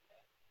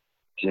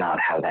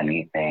have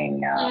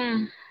anything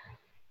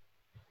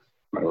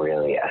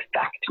really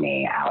affect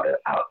me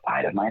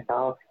outside of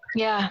myself.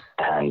 Yeah.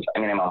 And I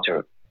mean, I'm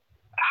also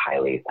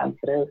highly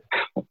sensitive,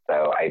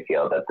 so I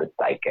feel that the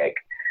psychic,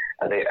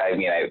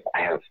 I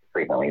have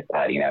frequently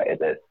said, you know,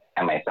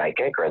 am I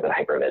psychic or is it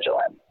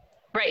hypervigilant?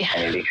 Right.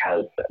 I mean,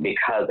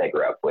 because I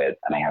grew up with,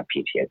 and I have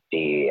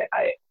PTSD,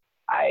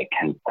 I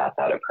can suss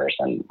out a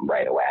person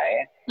right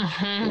away,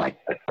 in like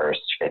the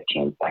first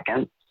 15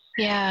 seconds.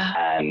 Yeah.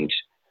 And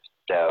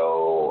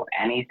so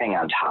anything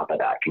on top of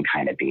that can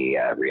kind of be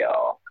a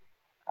real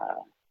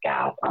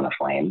gas on a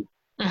flame.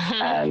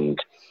 And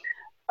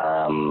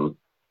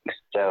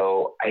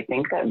so I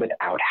think that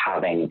without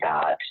having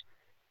that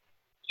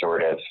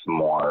sort of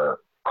more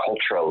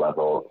cultural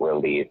level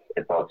relief,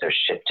 it's also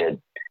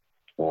shifted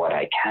what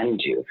I can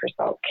do for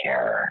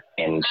self-care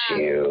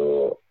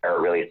into,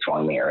 or really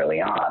swung me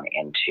early on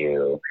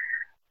into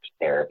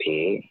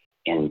therapy,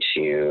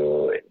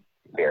 into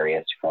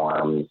various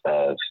forms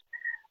of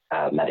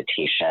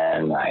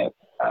meditation,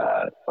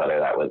 whether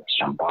that was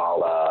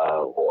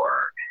Shambhala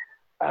or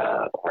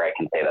where I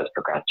can say that's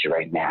progressed to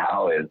right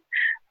now is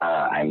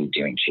I'm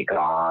doing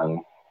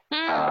Qigong.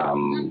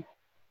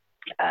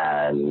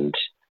 And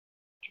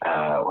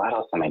what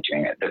else am I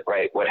doing?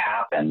 What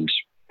happened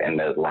in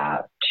those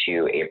last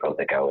 2 Aprils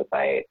ago was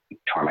I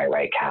tore my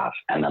right calf,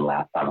 and then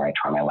last summer I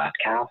tore my left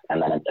calf,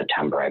 and then in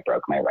September I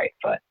broke my right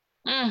foot.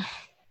 And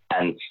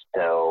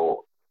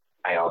so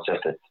I also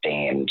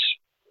sustained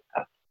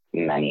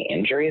many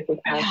injuries this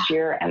past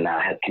year, and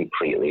that has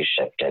completely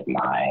shifted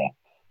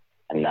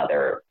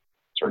another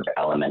sort of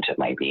element of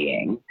my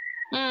being.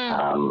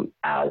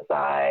 As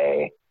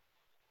I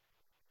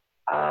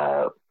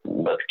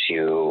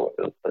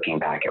looking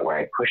back at where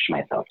I pushed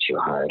myself too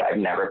hard. I've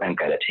never been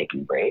good at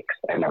taking breaks.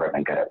 I've never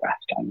been good at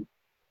resting.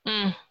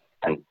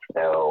 And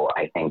so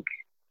I think,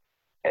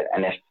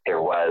 and if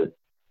there was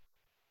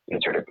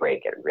some sort of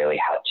break, it really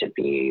had to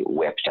be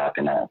whipped up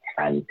in a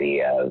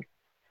frenzy of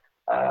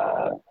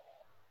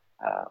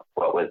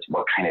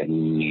what kind of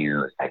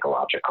new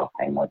psychological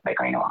thing was I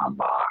going to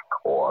unlock,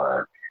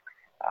 or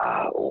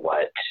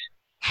what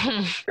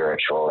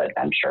spiritual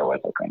adventure was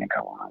it going to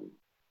go on?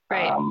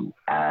 Right.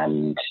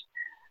 And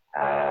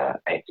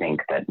I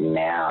think that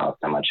now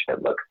so much of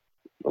it looks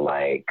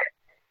like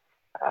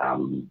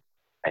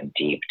a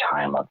deep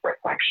time of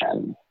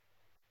reflection,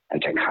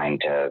 and to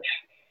kind of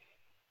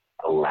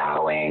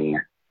allowing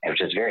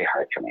which is very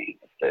hard for me.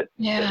 It's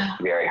Yeah.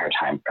 a very hard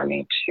time for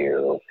me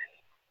to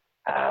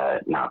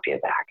not be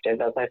as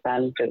active as I've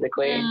been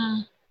physically,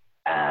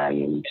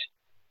 and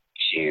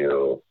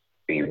to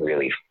be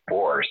really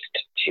forced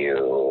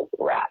to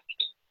rest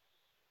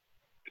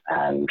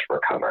and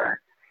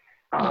recover.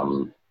 I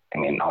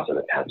mean, also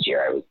the past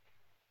year I was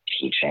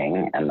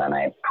teaching, and then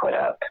I put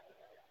up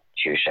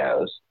 2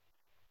 shows,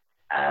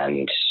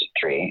 and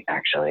 3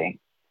 actually,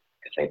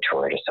 because I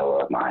toured a solo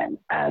of mine,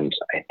 and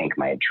I think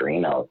my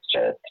adrenals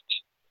just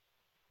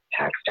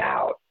taxed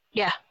out.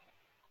 Yeah.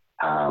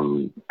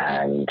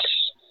 And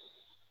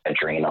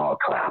adrenal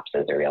collapse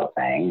is a real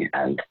thing,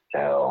 and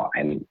so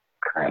I'm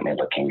currently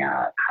looking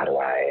at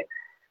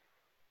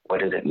what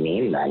does it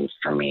mean then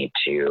for me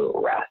to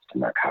rest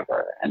and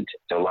recover? And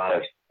so a lot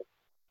of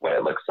what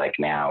it looks like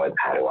now is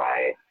how do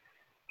I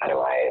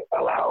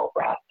allow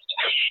rest,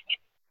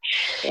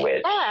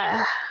 which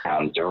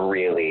sounds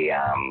really,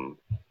 I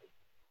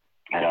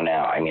don't know.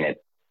 I mean,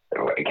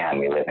 again,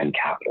 we live in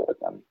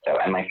capitalism. So,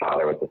 and my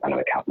father was the son of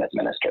a cabinet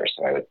minister,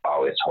 so I was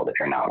always told if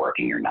you're not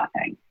working, you're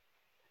nothing.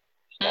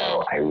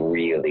 So I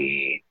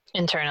really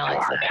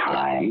internalize have a hard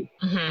time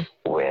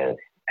with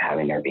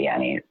having there be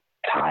any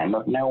time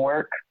of no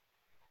work.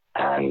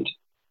 And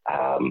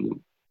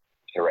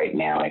so right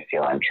now I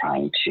feel I'm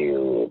trying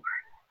to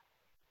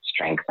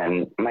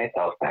strengthen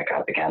myself back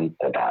up again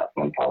so that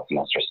when fall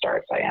semester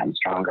starts, I am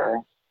stronger.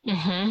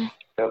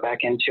 Go back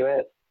into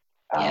it.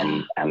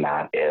 And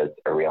that is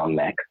a real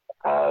mix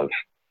of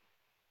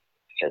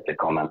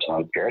physical, mental,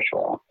 and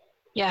spiritual.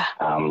 Yeah.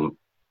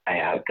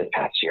 This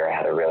past year, I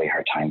had a really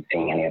hard time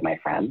seeing any of my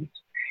friends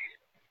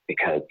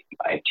because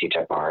I teach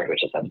at Bard,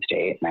 which is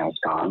upstate, and I was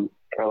gone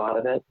for a lot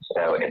of it.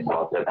 So it's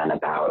also been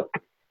about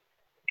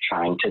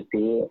trying to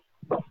see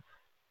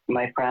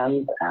my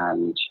friends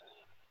and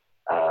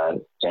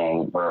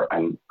staying where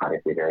I'm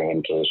obviously very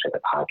engaged with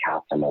the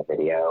podcast and the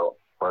video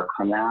work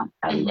from that.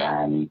 And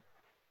then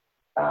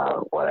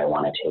what I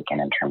want to take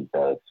in terms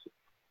of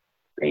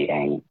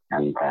reading,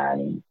 and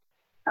then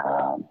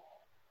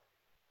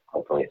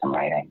hopefully some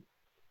writing.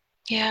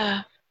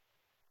 Yeah.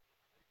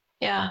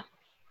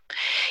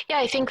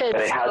 I think that.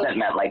 But it hasn't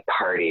meant like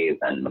parties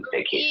and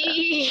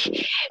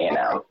vacations,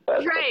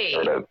 but right.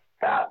 Sort of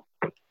that,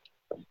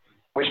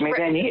 which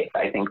maybe I need.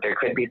 I think there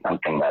could be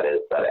something that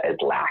is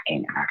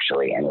lacking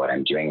actually in what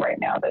I'm doing right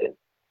now that is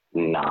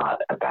not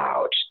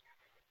about,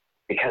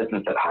 because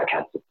since the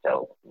podcast is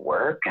still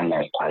work and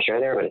there's pleasure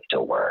there, but it's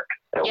still work.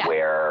 So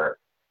where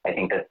I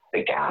think that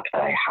the gap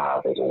that I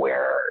have is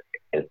where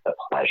is the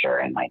pleasure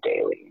in my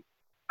daily.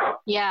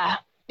 Yeah.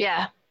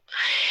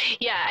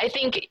 I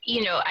think,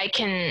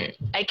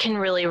 I can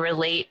really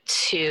relate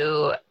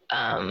to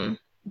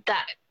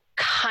that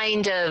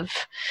kind of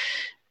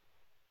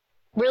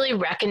really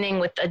reckoning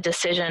with a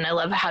decision. I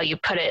love how you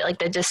put it, like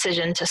the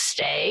decision to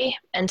stay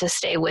and to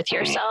stay with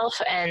yourself,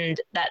 and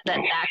that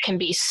can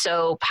be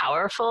so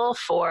powerful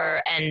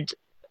and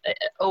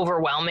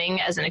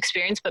overwhelming as an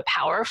experience, but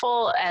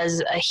powerful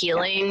as a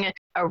healing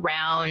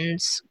around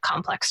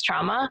complex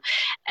trauma.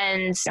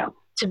 And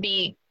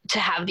to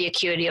have the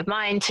acuity of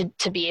mind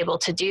to be able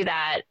to do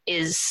that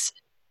is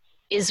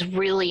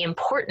really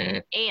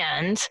important.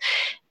 And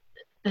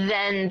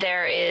then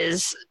there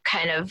is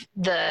kind of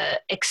the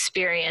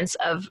experience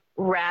of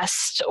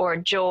rest or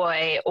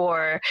joy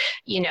or,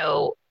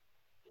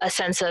 a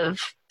sense of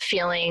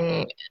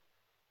feeling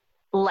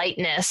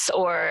lightness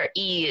or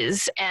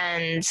ease.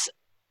 And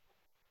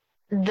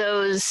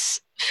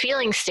those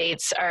feeling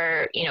states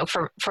are,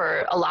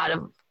 for a lot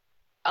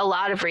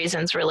of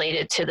reasons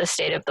related to the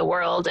state of the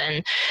world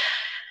and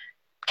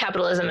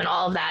capitalism and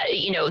all of that,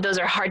 those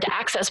are hard to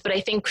access. But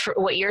I think for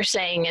what you're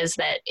saying is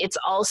that it's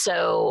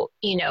also,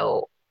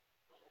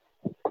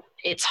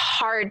 it's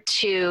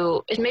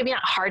maybe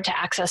not hard to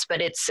access,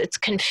 but it's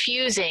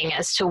confusing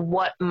as to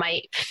what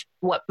might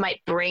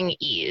bring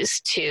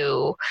ease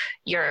to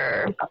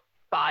your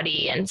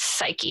body and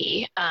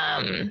psyche.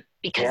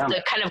 Because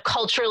the kind of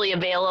culturally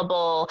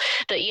available,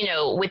 the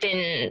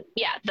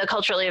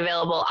culturally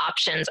available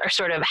options are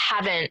sort of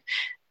haven't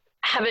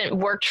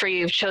worked for you.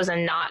 You've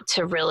chosen not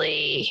to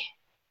really,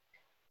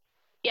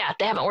 they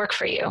haven't worked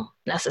for you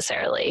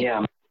necessarily.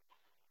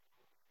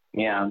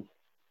 Yeah.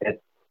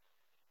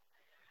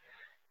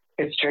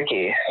 It's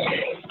tricky.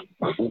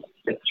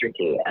 It's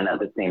tricky. And at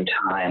the same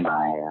time,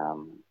 I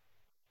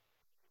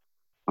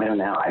don't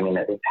know. I mean,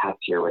 this past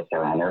year was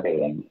so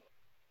enervating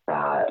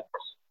that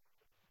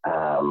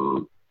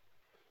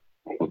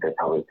I think there's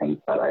probably things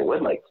that I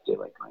would like to do,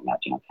 like going out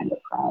to kind of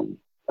friends,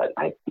 but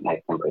I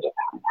simply just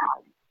haven't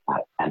had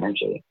that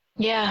energy.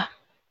 Yeah.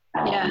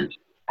 And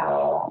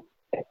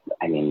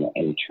I mean,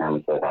 in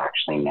terms of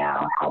actually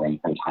now having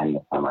some time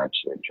this summer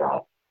to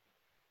address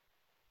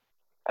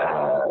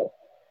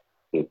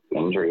these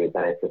injuries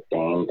that I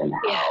sustained and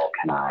how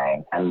can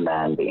I, and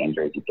then the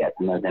injuries you get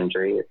from those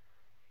injuries,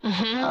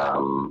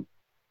 in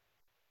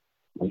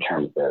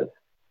terms of,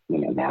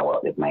 now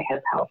what is my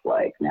hip health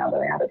like now that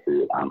I had a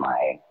boot on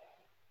my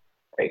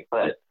right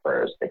foot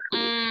for 6 weeks,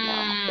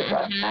 to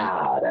address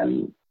that,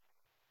 and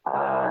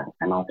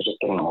also just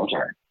getting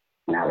older.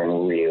 and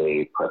having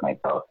really put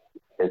myself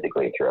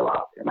physically through a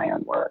lot through my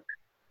own work.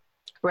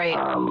 Right.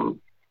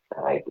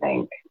 That I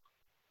think,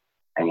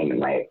 I mean,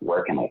 my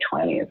work in my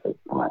 20s was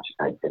so much,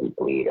 I didn't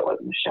believe it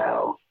wasn't a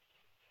show.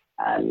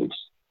 And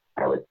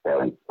I was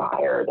so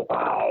inspired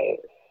by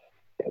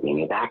being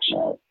these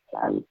actionists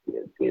and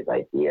these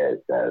ideas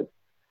of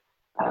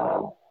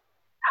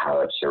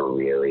how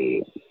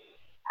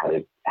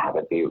to have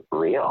it be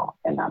real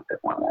in that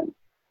performance.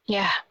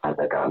 Yeah. As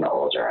I've gotten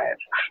older,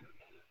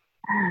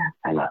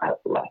 I'm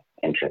less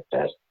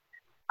interested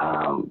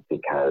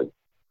because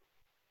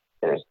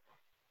there's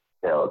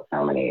still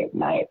so many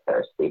nights that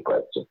are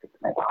sleepless just because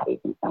my body's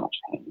in so much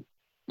pain.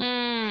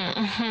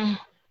 Mm-hmm.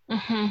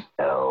 Mm-hmm.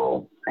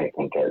 So I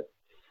think it's,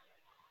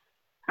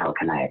 how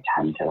can I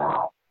attend to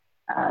that?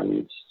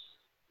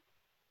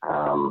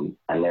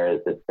 And there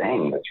is this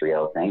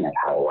real thing of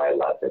how do I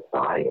love this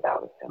body that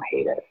was so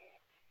hated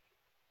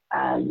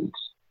and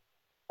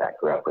that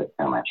grew up with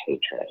so much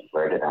hatred?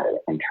 Where did that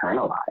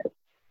internalize?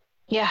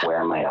 Yeah.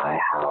 Where might I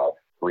have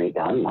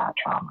redone that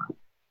trauma?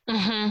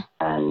 Mm-hmm.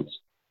 And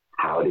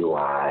how do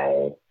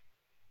I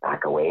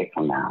back away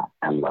from that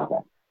and love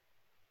it?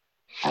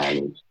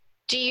 And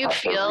do you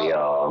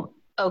feel...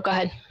 Oh, go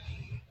ahead.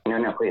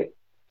 No, please.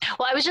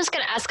 Well, I was just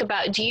going to ask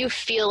about, do you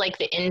feel like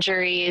the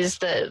injuries,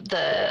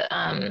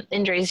 the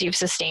injuries you've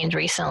sustained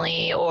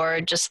recently,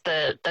 or just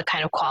the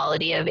kind of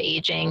quality of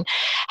aging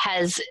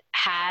has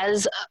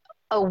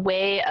a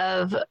way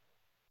of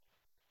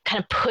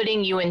kind of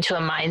putting you into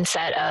a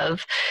mindset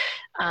of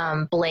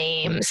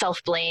blame,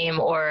 self-blame,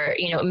 or,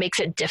 it makes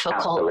it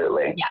difficult?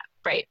 Absolutely. Yeah,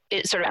 right.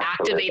 It sort of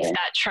Absolutely. activates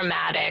that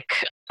traumatic.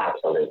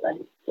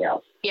 Absolutely. Yeah.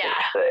 Yeah.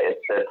 It's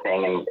the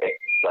thing, and it's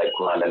like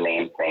one of the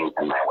main things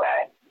in my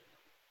way.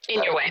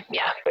 In your way,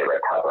 yeah.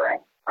 Recovering.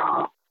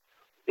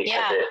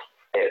 Because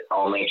it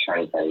only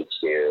turns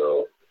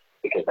into,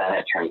 because then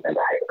it turns into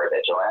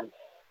hypervigilance.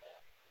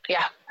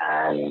 Yeah.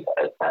 And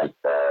a sense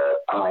of,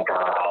 oh my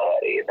God,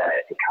 then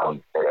it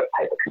becomes sort of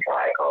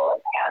hypochondriacal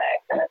and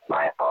panicked, and it's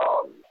my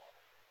fault. And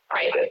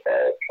I did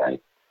this.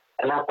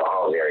 And that's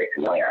all very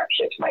familiar,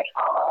 actually, to my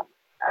trauma.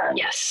 And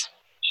yes.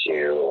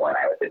 To when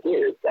I was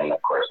abused. And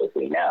of course, as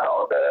we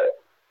know, the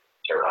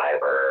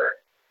survivor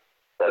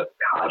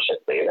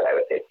subconsciously, but I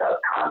would say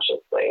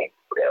subconsciously,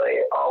 really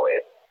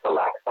always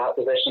selects that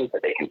position so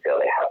they can feel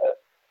they have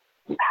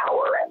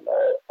power in the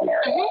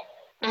scenario.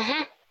 Mm-hmm.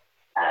 Mm-hmm.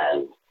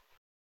 And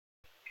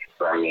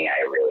for me,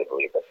 I really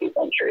believe that these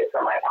injuries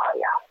are my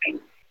body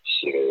asking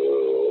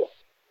to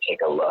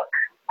take a look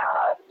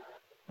at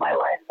my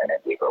life in a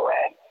deeper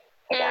way.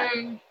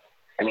 Again,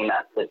 I mean,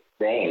 that's the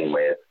thing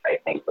with, I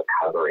think,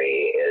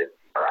 recovery is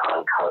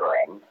around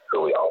uncovering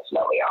who we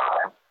ultimately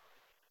are.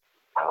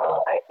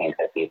 I think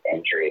that these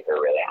injuries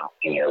are really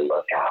asking you to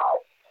look at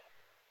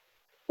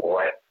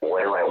what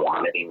do I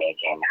want to be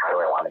making? How do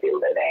I want to be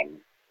living?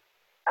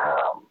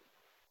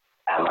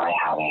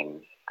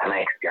 Am I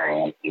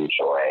experiencing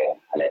joy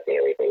on a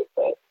daily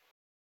basis?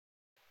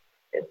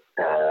 It's,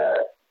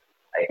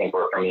 I think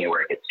for me,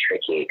 where it gets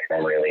tricky, because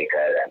I'm really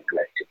good,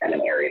 I'm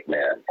an Aries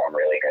moon, so I'm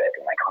really good at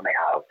being like, oh my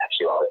God, I'll touch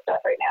you all this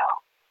stuff right now.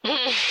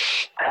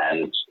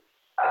 And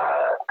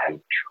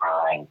I'm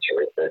trying to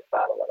resist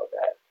that a little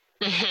bit.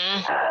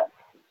 Mm-hmm.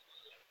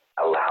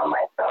 Allow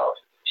myself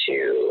to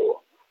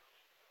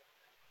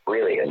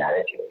really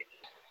meditate.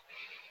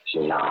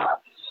 To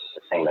not,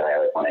 the thing that I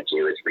always want to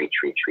do is reach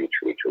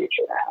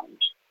around.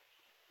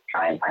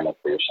 Try and find a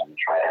solution.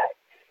 Try to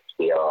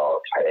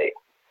heal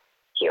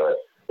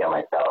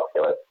myself,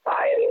 heal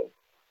society.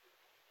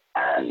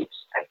 And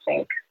I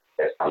think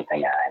there's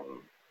something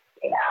I'm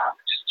being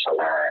asked to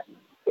learn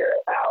here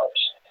about.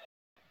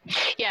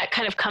 Yeah, it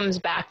kind of comes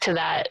back to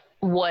that,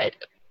 what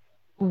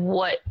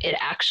it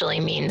actually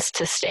means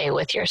to stay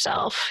with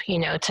yourself,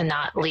 to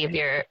not leave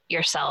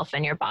yourself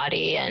and your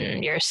body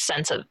and your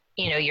sense of,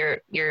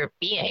 your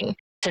being,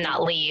 to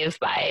not leave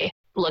by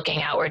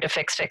looking outward to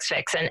fix.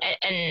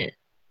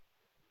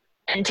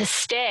 And to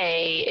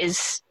stay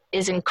is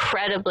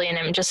incredibly, and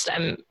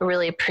I'm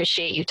really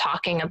appreciate you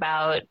talking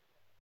about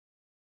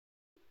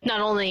not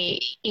only,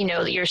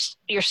 your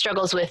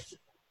struggles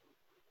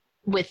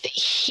with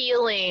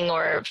healing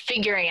or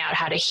figuring out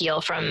how to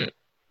heal from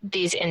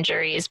these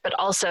injuries, but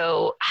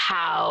also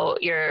how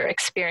your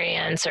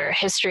experience or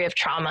history of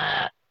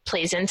trauma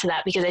plays into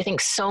that, because I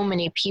think so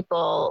many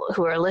people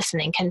who are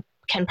listening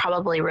can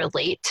probably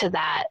relate to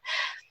that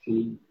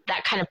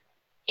kind of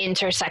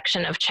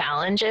intersection of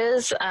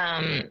challenges.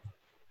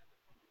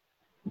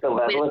 The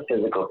level of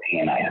physical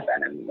pain I have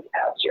been in the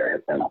past year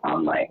has been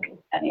unlike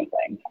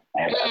anything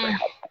I have ever had in my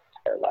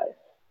entire life.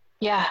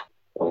 Yeah.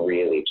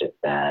 Really just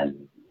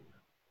been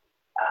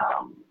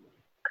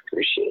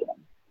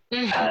excruciating.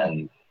 Mm-hmm.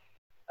 And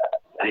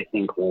I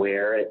think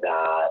where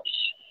that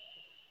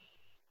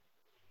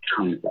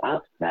comes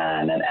up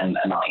then, and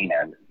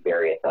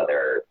various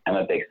other, I'm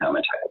a big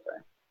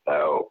somatizer.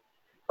 So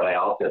what I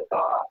also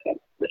saw,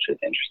 which was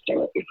interesting,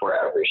 was before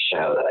every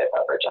show that I've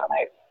ever done,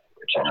 I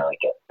generally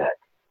get sick.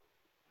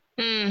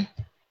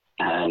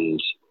 And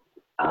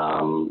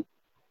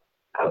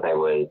as I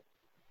was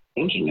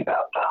thinking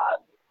about that,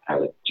 I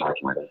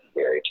working with a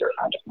very dear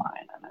friend of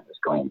mine, and I was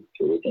going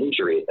through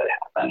injuries that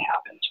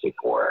happened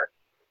before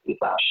these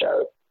last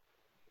shows,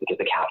 because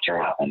the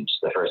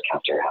first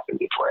cafeteria happened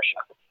before a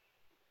show,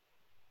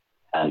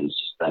 and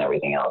then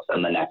everything else,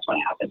 and the next one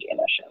happened in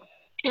a show.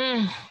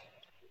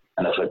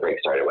 And the foot break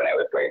started when I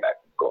was going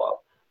back to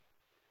school.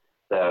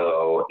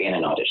 So in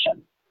an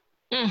audition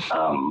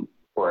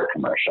for a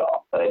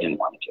commercial that I didn't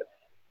want to do.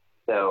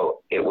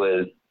 So it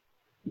was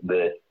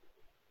this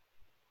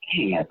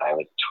thing as I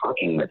was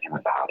talking with him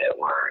about it,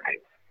 where I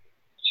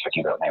was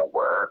talking about my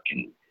work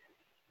and,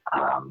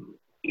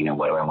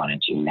 what do I want to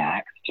do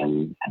next,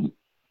 and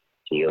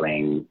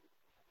feeling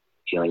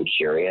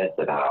curious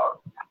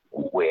about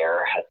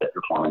where has the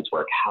performance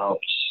work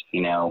helped,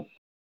 is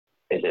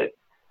it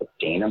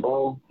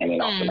sustainable? I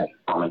mean, also my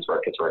performance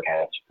work is work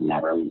I've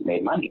never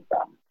made money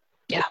from.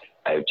 Yeah.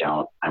 I'm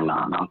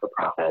not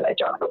non-for-profit. I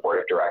don't have a board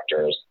of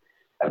directors.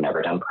 I've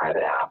never done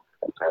private apps.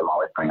 And so I'm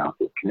always going off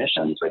these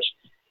commissions, which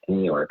in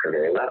New York are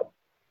very low.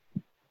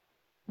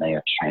 Then you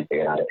have to try and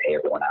figure out how to pay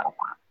everyone out of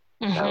one.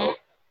 So,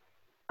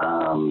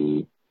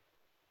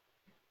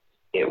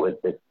 it was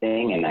this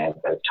thing, and I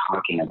was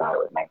talking about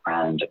it with my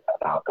friend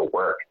about the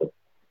work. The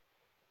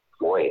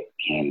voice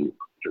came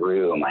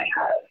through my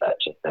head that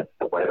just said,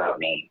 "So what about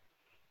me?"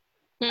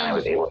 And I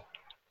was able to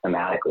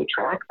thematically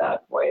track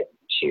that voice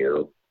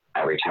to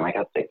every time I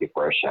got sick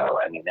before a show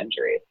and these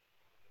injuries.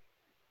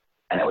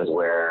 And it was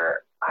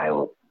where I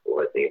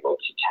was able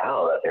to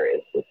tell that there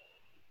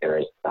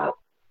is that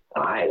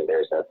side,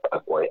 there's a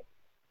voice,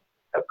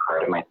 a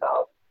part of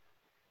myself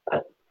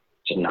that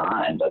did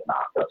not and does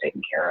not feel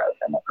taken care of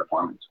in the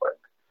performance work.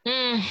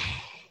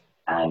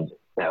 And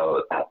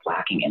so that's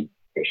lacking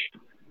inspiration.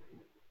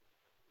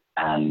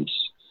 And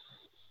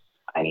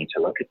I need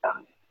to look at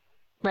that.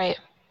 Right.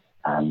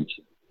 And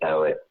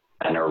so it's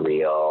been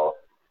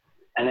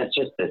and it's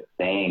just this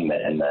thing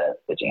that in the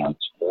dance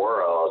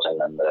world and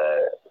then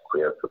the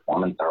queer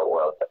performance art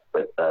world,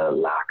 with the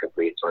lack of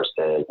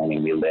resources, I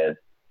mean, we live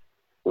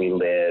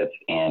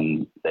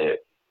in the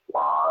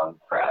long,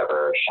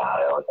 forever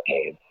shadow of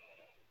AIDS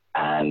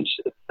and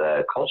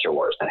the culture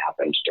wars that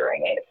happened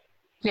during AIDS.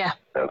 Yeah.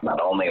 So not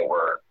only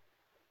was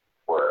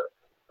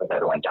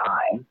everyone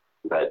dying,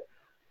 but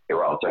they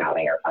were also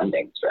having our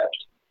funding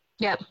stripped.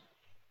 Yep.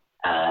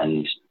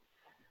 And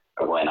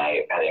when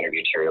I had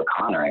interviewed Terry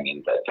O'Connor, I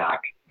mean,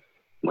 back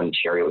when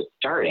Terry was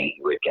starting,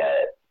 he would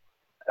get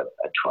a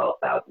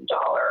 $12,000,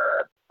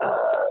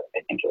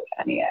 I think it was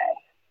NEA,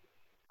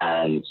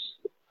 and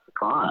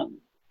gone.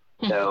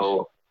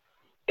 So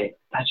it's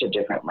such a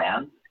different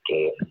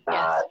landscape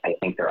that I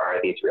think there are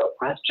these real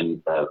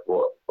questions of,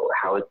 well,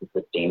 how is this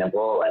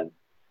sustainable? And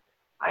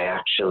I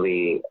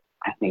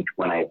think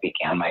when I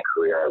began my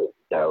career, I was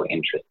so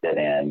interested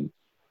in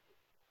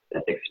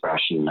this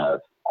expression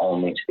of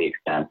only to the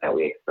extent that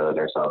we expose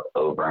ourselves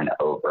over and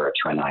over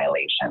to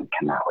annihilation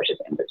can that which is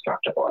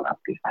indestructible enough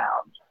be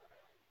found.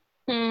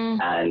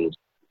 And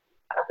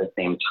at the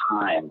same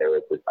time, there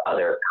was this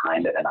other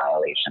kind of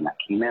annihilation that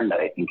came in that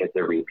I think is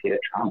a repeat of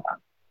trauma.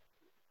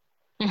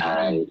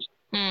 And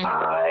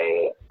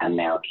I am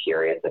now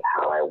curious of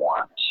how I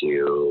want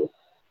to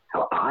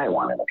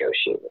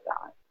negotiate with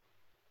that.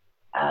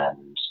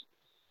 And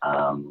I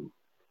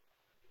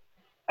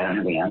don't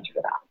have the answer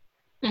to that.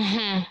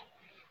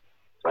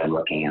 So I'm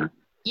looking at.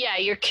 Yeah,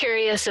 you're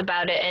curious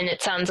about it, and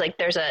it sounds like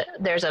there's a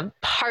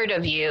part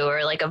of you,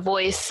 or like a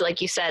voice, like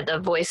you said, the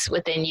voice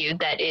within you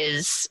that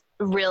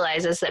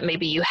realizes that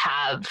maybe you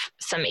have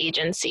some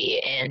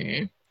agency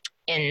in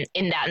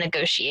that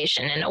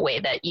negotiation in a way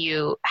that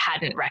you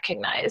hadn't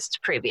recognized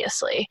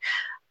previously.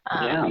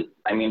 Yeah,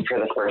 I mean, for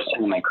the first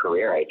time in my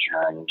career, I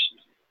turned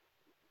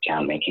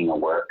down making a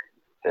work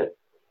this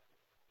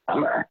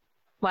summer.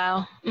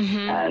 Wow.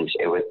 And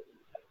it was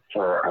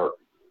for a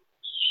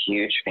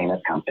huge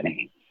famous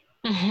company.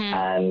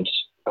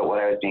 But what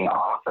I was being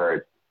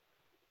offered,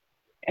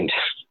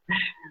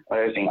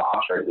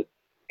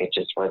 it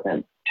just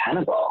wasn't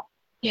tenable.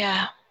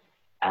 Yeah.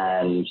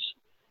 And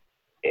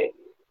it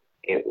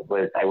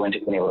was, I wouldn't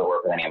have been able to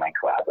work with any of my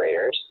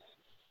collaborators.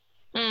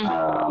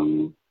 I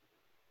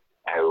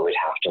would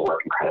have to work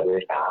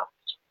incredibly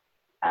fast,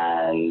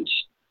 and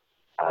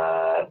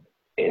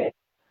it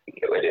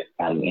would have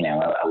been,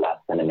 a less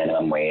than a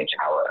minimum wage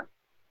hour.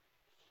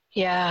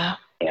 Yeah.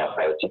 If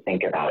I was to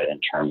think about it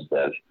in terms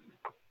of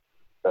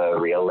the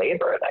real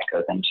labor that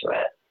goes into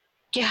it.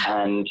 Yeah.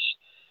 And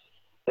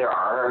there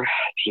are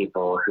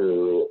people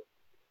who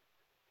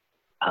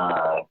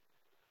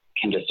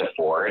can just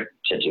afford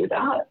to do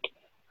that.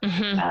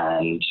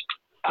 And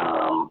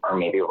or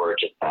maybe we're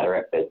just better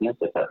at business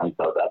to set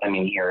themselves up. I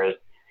mean, here's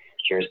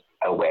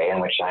a way in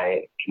which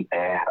I can say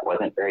I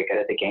wasn't very good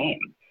at the game.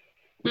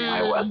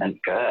 I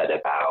wasn't good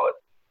about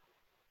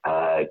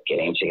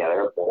getting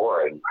together a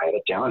board and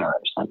private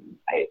donors. And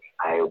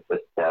I was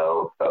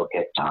so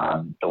focused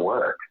on the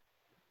work.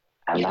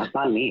 And that's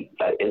on me.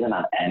 That isn't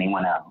on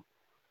anyone else.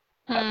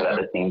 But at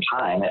the same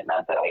time, it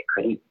meant that I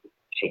couldn't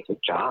take the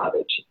job.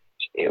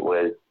 It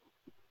was,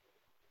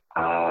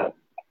 I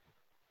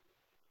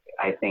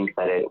think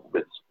that it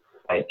was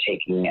by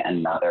taking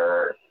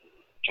another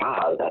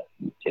job that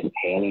didn't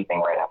pay anything,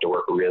 where I'd have to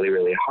work really,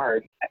 really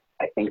hard.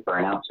 I think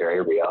burnout's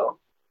very real.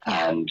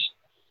 Yeah. And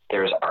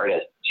there's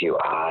artists who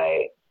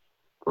I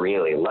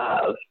really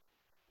love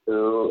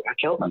who have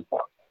killed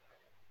themselves.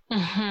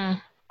 Mm-hmm.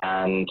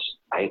 And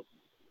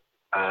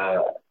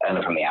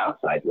and from the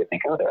outside, you would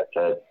think, oh, they're at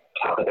the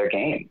top of their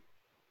game.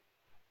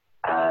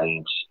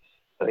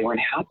 But they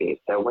weren't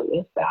happy. So what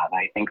is that?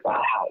 I think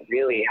that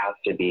really has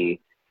to be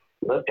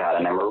looked at.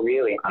 And I'm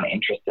really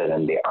uninterested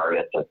in the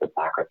artist as the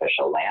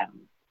sacrificial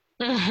lamb.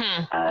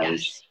 Mm-hmm. And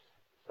Yes.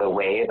 the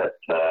way that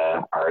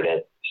the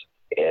artist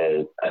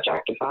is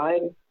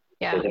objectified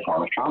Yeah. is a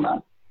form of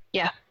trauma.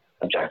 Yeah.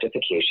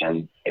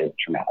 Objectification is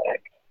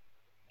traumatic.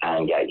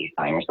 And yet you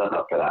sign yourself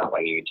up for that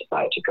when you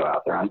decide to go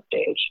out there on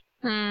stage.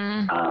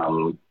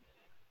 Mm.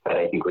 But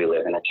I think we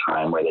live in a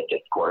time where the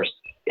discourse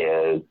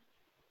is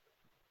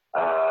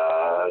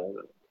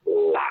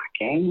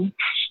lacking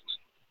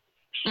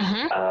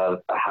Mm-hmm.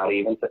 of how to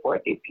even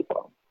support these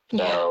people.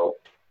 Yeah. So,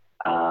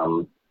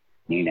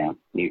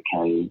 you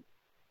can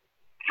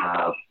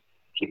have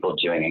people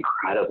doing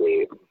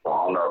incredibly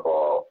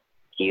vulnerable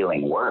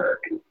healing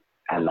work,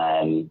 and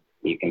then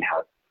you can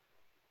have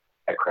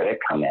a critic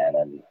come in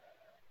and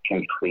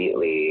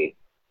completely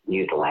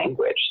use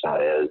language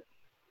that is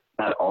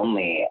not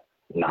only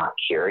not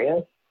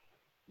curious,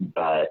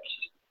 but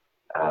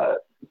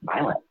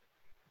violent.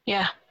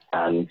 Yeah.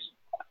 And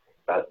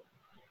that's,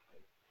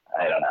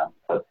 I don't know,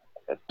 that's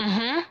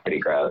Mm-hmm. pretty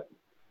gross.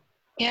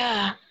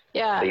 Yeah.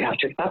 Yeah. But you have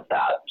to accept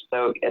that.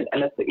 So, and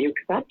it's, you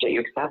accept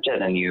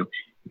it, and you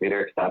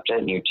either accept it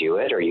and you do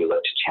it, or you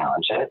look to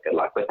challenge it. Good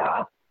luck with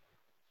that.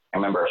 I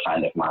remember a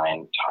friend of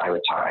mine, I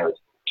was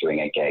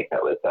doing a gig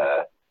that was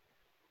a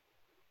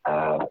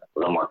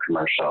little more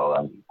commercial,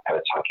 and I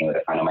was talking with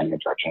a friend of mine who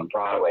directed on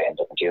Broadway and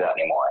doesn't do that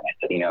anymore. And I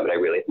said, but I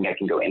really think I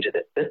can go into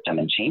this system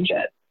and change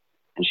it.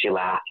 And she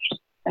laughed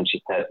and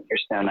she said, "You're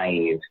so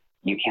naive.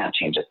 You can't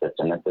change the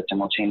system. The system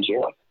will change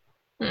you."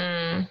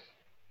 Mm.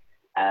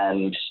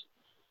 And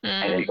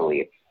I didn't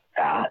believe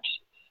that.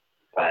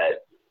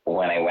 But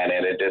when I went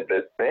in and did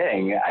this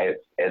thing,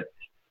 it's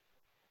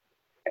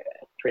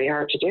pretty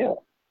hard to do.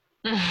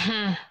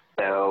 Mm-hmm.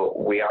 So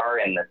we are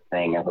in this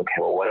thing of, okay,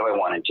 well, what do I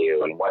want to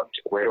do, and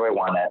where do I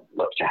want to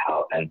look to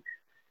help? And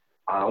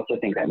I also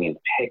think that means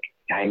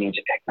I need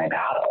to pick my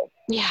battles.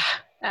 Yeah,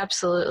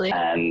 absolutely.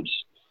 And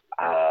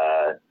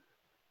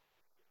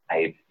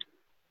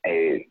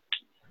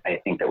I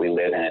think that we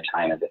live in a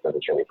time, as I said,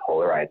 that's really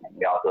polarizing.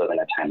 We also live in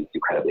a time that's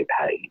incredibly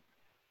petty.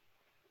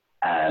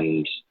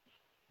 And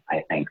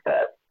I think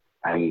that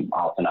I'm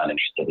also not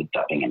interested in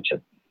stepping into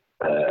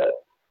the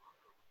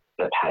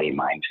petty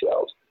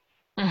minefield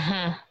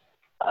Mm-hmm.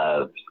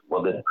 of,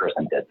 well, this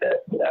person did this,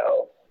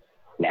 so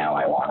now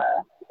I want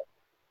to,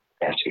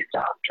 it has to be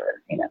stopped,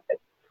 or,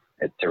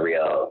 it's a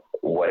real,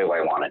 what do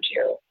I want to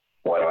do?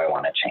 What do I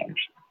want to change?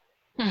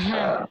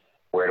 Mm-hmm.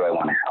 Where do I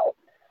want to help?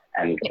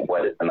 And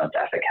what is the most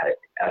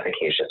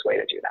efficacious way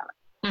to do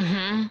that?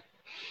 Mm-hmm.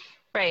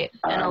 Right.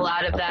 And a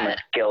lot of a that.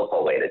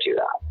 skillful way to do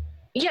that.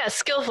 Yeah,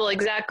 skillful,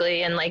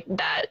 exactly. And like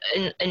that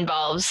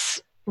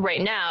involves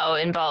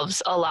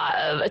a lot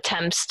of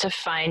attempts to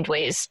find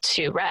ways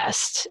to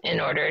rest in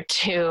order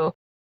to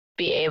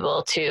be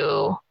able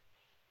to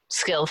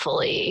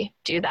skillfully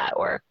do that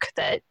work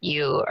that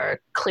you are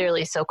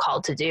clearly so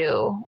called to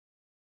do.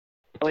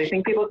 Well, I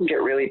think people can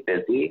get really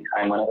busy.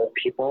 I'm one of those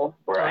people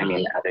where,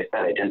 Totally. as I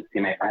said, I didn't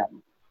see my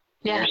friends.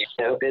 Yeah. You're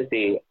so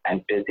busy,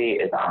 and busy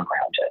is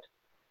ungrounded.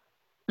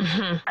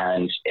 Mm-hmm.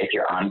 And if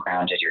you're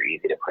ungrounded, you're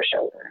easy to push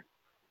over.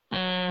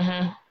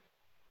 Mm-hmm.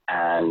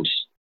 And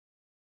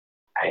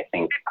I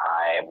think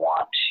I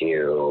want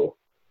to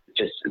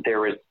there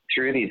was,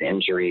 through these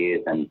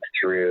injuries and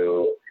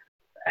through,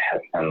 I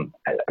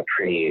had a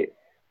pretty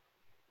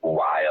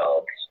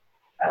wild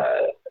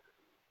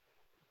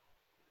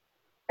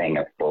thing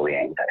of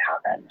bullying that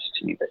happened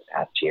to me this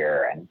past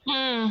year. And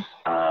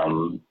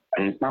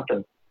it's not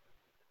the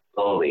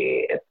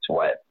bully, it's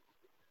what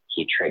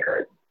he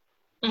triggered.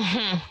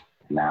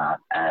 Mm-hmm. That.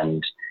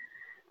 And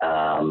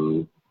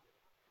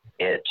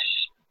it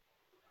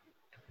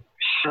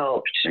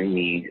helped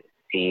me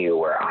see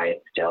where I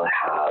still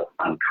have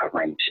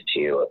uncovering to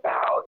do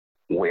about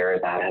where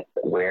that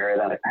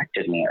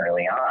affected me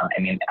early on.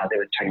 I mean, as I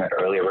was talking about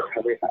earlier,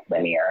 recovery is not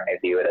linear. I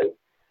view it as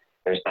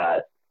there's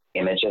that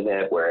image of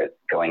it where it's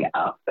going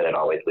up, but it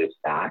always loops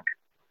back.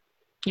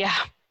 Yeah.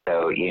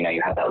 So,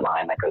 you have that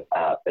line that goes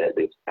up, but it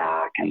loops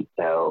back. And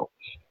so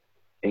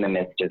in the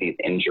midst of these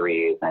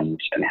injuries and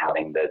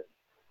having this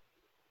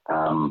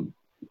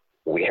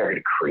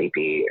weird,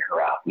 creepy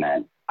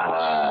harassment,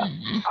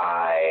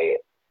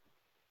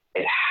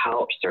 it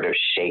helped sort of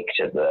shake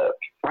to the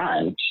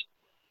front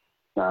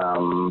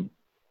some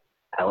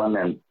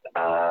elements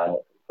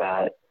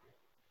that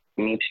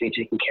need to be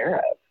taken care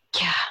of.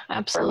 Yeah, For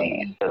absolutely.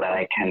 me, so that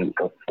I can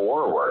go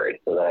forward,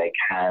 so that I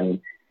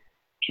can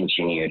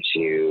continue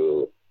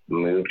to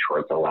move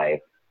towards a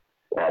life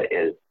that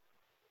is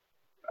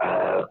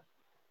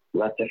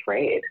less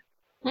afraid.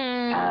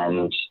 Mm.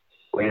 And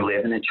we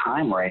live in a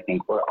time where I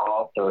think we're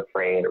all so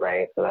afraid,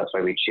 right? So that's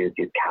why we choose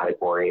these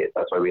categories.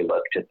 That's why we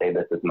look to say,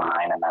 this is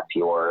mine and that's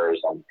yours.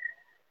 And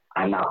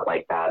I'm not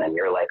like that and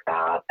you're like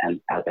that.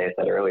 And as I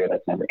said earlier,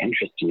 that's never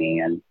interested me.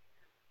 And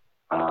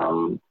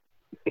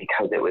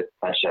because it was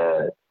such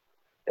the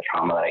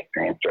trauma that I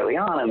experienced early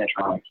on and the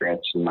trauma I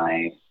experienced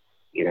in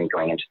even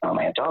going into some of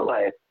my adult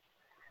life,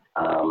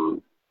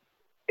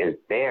 is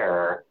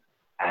there,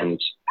 and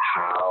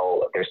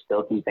how there's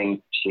still some things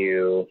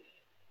to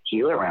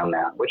heal around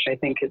that, which I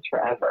think is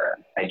forever.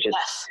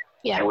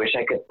 I wish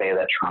I could say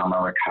that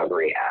trauma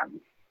recovery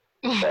ends,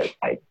 but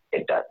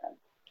it doesn't.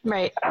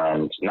 Right.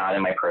 And not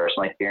in my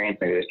personal experience.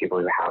 Maybe there's people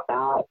who have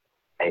that,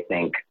 I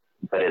think,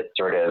 but it's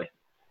sort of,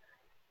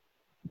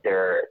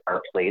 there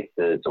are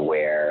places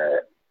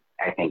where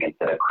I think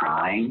instead of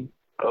crying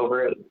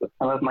over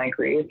some of my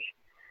grief,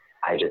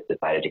 I just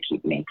decided to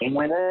keep making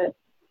with it.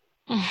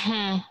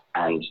 Mm-hmm.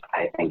 And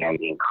I think I'm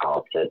being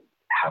called to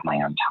have my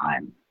own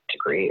time to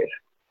grieve.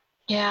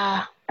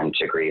 Yeah. And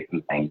to grieve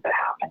some things that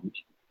happened.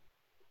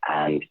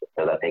 And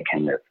so that they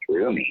can move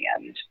through me.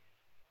 And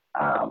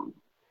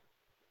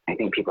I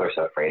think people are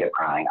so afraid of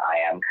crying.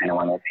 I am kind of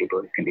one of those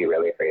people who can be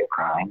really afraid of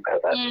crying,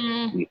 but that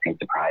seems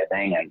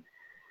surprising. And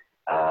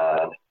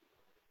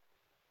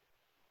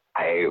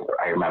I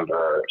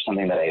remember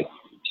something that I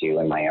do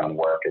in my own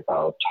work is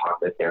I'll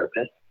talk with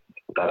therapists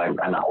that I'm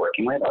not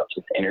working with. I'll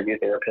just interview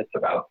therapists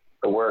about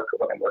the work or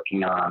what I'm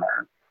working on,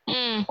 or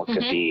what could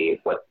be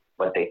what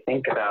they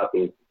think about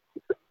these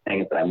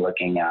things that I'm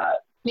looking at,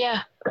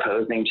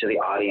 proposing to the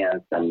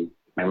audience. And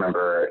I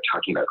remember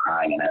talking about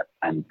crying in it,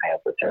 and I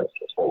asked the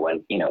therapist, well,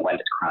 when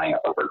does crying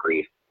over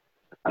grief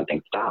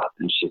something stop?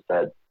 And she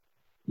said,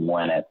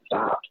 when it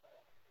stops.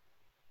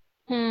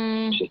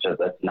 She says,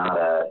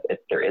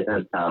 there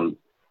isn't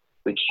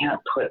we can't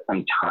put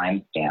some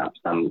timestamp,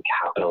 some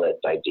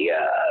capitalist idea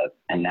of,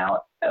 and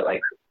now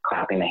like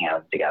clapping the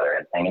hands together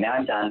and saying, and now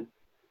I'm done.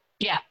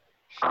 Yeah.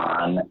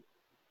 On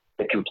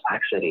the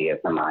complexity of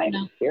the mind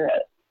and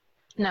spirit.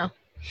 No.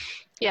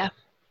 Yeah.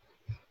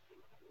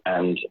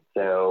 And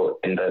so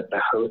in the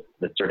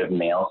sort of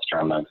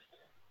maelstrom of,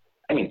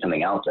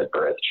 something else that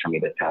birthed for me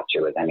this past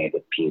year was I made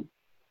this piece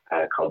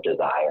called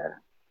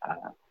Desire,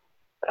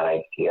 that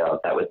I feel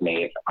that was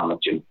made on the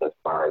students so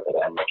far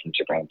that I'm looking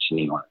to bring to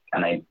New York.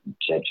 And I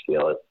did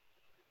feel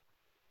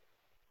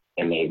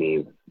it may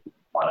be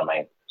one of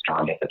my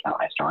strongest, if not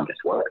my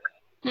strongest work.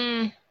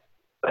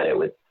 But it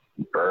was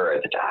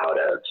birthed out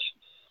of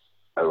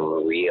a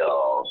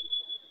real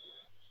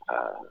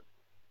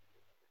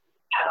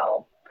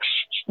hell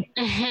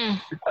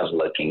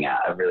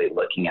of really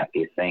looking at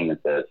these things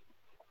of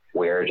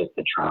where does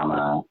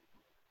trauma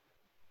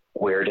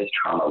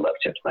look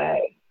to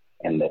play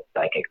in this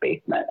psychic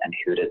basement, and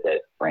who does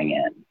it bring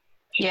in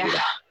to do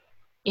that?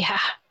 Yeah.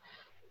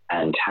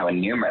 And how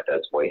innumerate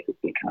those voices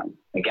become.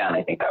 Again,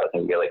 I think that was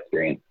a real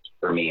experience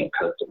for me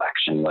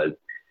post-election, was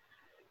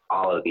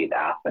all of these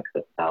aspects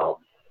of self,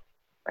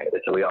 right?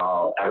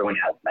 So everyone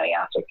has many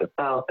aspects of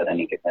self at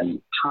any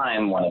given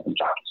time. One of them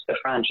jockeys to the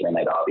front, and they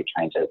might all be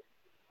trying to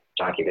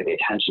jockey for the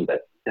attention,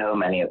 but so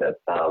many of those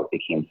selves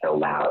became so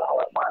loud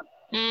all at once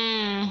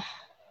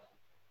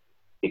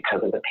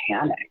because of the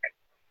panic.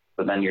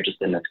 But then you're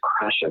just in this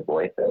crush of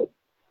voices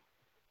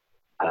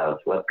of,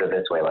 let's go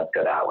this way, let's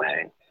go that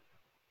way.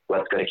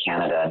 Let's go to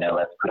Canada. No,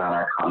 let's put on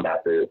our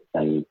combat boots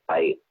and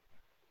fight.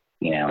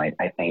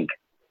 I think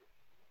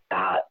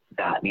that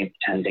needs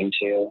tending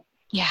to.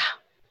 Yeah.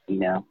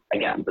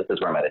 Again, this is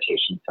where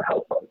meditation is so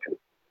helpful, because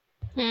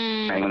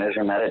for anyone who's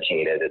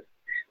meditated,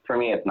 for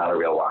me, it's not a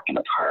real walk in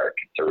the park.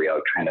 It's a real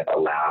kind of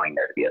allowing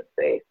there to be a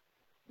space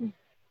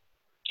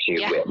to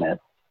witness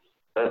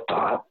those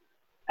thoughts,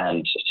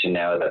 and to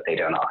know that they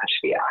don't all have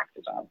to be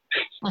acted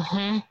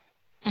on.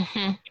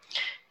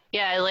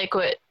 Yeah, I like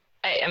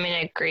I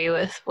agree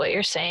with what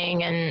you're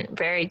saying, and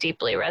very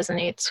deeply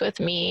resonates with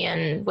me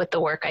and with the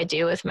work I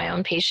do with my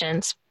own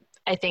patients.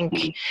 I think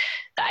the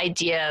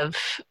idea of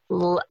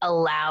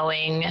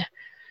allowing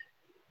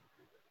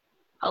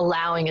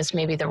is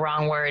maybe the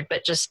wrong word,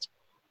 but just,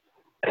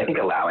 I think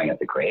allowing is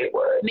a great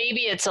word.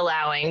 Maybe it's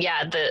allowing,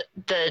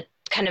 the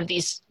kind of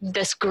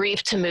this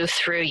grief to move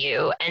through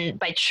you, and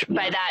by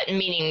that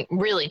meaning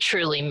really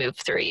truly move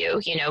through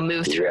you,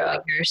 move through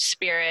your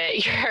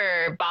spirit,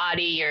 your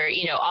body, your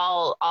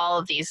all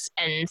of these,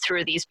 and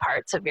through these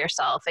parts of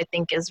yourself, I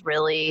think is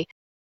really,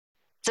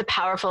 it's a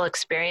powerful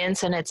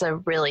experience, and it's a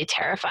really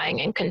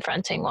terrifying and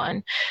confronting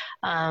one.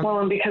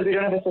 And because we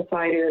don't have a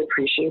society that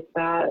appreciates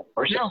that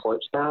or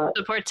supports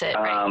it,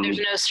 right? There's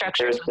no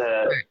structure.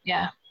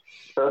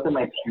 Both of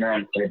my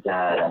parents are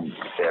dead, and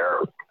their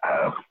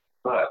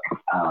book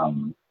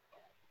called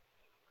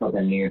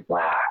The New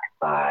Black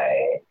by,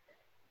 I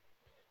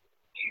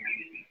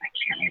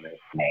can't remember his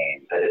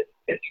name, but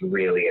it's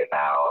really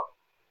about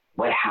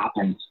what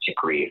happens to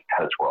grief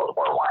post World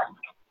War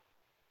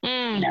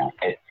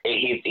I.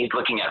 He's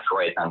looking at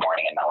Freud's on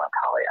mourning and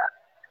melancholia.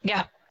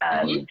 Yeah.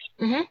 And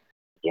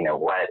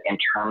what, in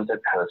terms of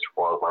post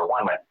World War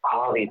I, when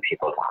all these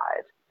people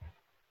died,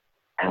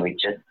 and we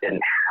just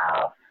didn't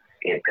have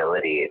the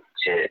ability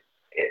to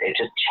it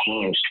just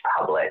changed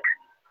public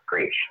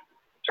grief,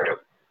 sort of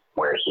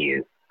where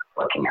he's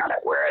looking at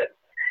it. Whereas,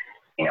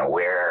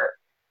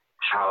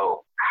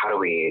 how do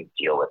we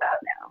deal with that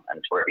now?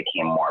 And where it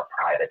became more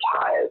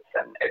privatized,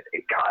 and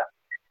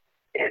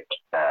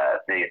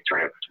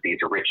these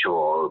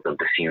rituals of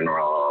the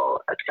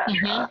funeral,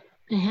 etc.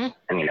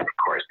 I mean, of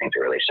course, things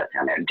are really shut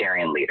down there.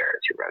 Darian Leader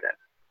is who wrote it.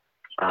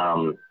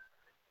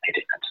 I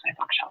just sent my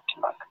bookshelf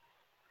to look.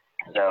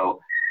 So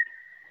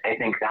I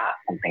think that's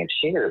something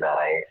too that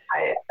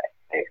I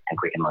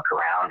think we can look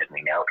around, and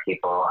we know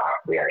people,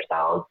 we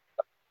ourselves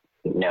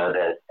know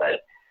this,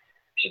 but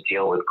to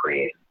deal with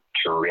grief,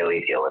 to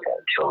really deal with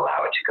it, to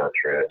allow it to go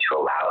through, to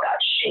allow that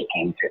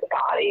shaking through the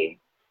body,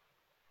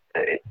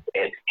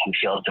 it can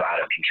feel so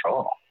out of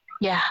control.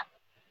 Yeah.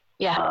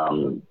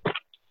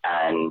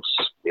 And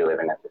we live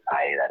in a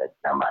society that is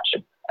so much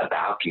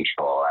about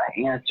control. I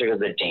think that's sort of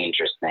the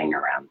dangerous thing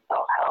around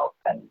self-help,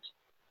 and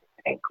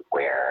I think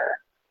where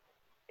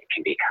it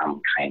can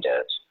become kind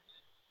of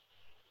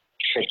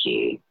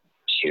tricky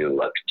to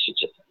look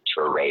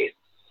to erase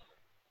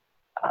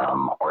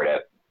or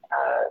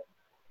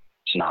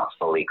to not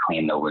fully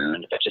clean the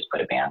wound, but just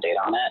put a Band-Aid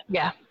on it.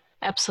 Yeah,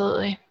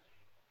 absolutely.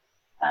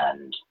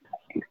 And I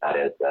think that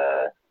is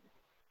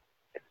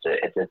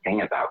it's a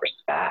thing about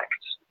respect.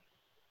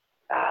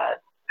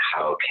 That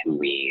how can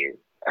we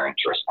learn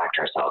to respect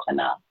ourselves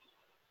enough,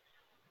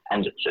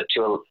 and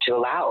to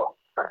allow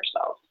for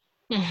ourselves.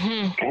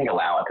 I think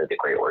allowance is a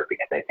great word,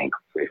 because I think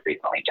we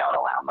frequently don't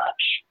allow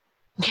much.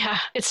 Yeah,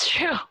 it's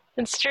true.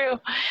 It's true.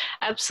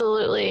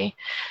 Absolutely.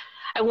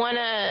 I want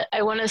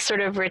to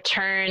sort of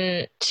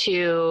return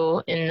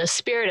to, in the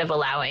spirit of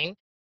allowing,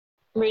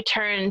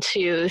 return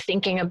to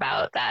thinking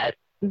about that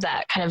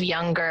kind of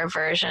younger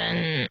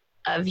version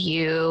of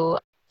you,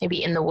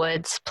 maybe in the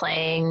woods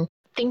playing,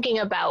 thinking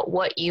about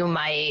what you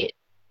might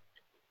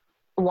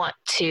want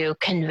to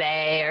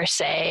convey or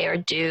say or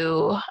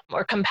do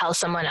or compel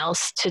someone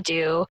else to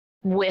do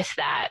with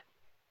that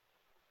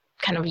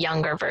kind of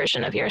younger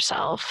version of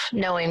yourself,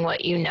 knowing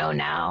what you know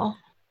now.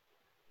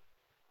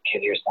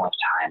 Give yourself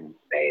time and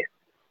space.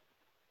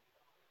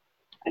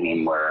 I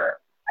mean, I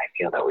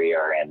feel that we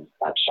are in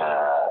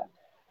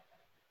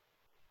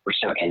we're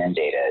so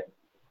inundated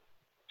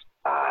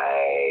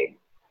by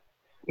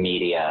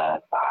media,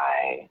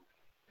 by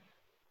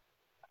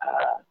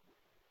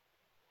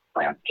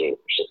landscape,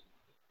 which just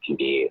can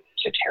be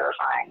so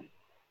terrifying.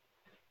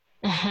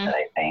 But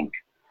I think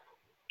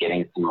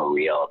getting some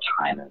real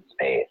time and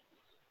space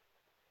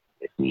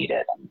is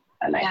needed.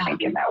 And I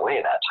think in that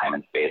way, that time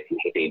and space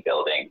may be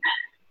building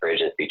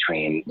bridges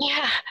between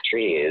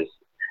trees,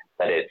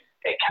 but it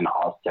can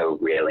also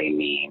really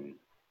mean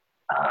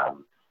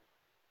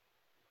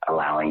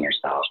allowing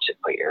yourself to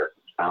put your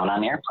phone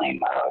on airplane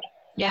mode.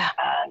 Yeah.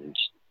 And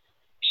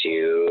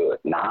to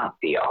not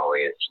be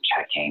always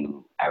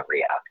checking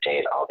every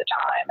update all the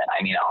time. And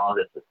I mean, all of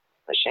this is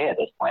cliche at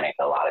this point. I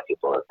feel a lot of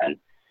people have been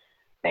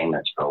saying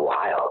this for a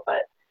while,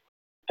 but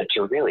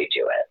to really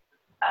do it.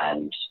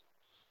 And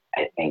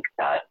I think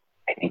that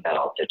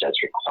also does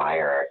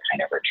require a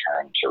kind of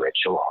return to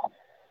ritual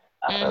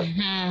of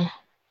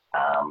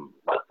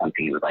what's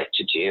something you would like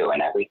to do,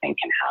 and everything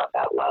can have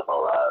that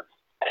level of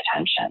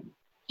attention.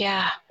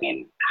 Yeah. I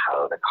mean,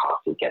 how the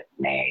coffee gets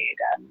made,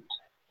 and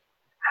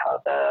how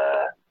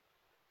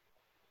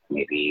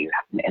maybe you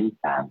have an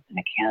incense and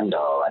a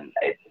candle,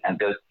 and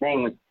those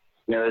things,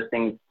 those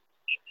things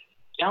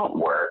don't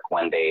work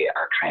when they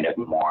are kind of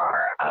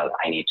more of,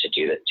 I need to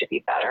do this to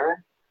be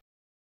better,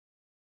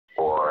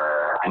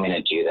 or I'm going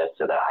to do this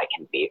so that I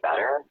can be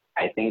better.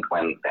 I think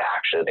when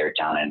they're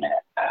done in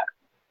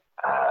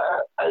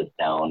a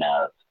zone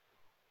of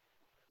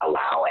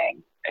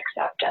allowing,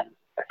 acceptance,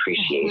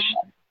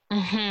 appreciation,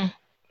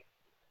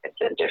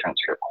 it's a different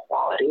sort of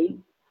quality.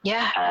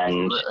 Yeah,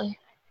 and absolutely.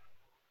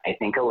 I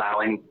think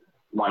allowing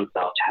oneself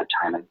to have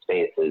time and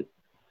space is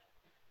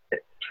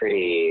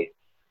pretty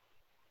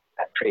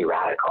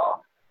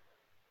radical.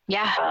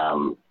 Yeah.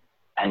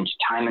 And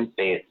time and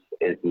space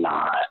is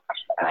not,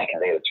 and I can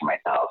say this for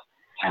myself,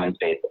 time and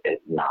space is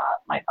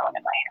not my phone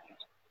in my hand.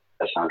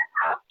 The phone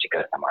has to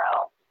go somewhere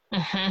else.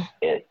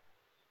 It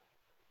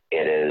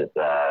is,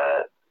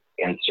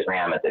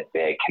 Instagram is a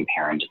big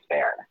compare and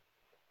despair.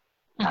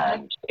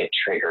 And it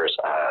triggers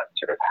a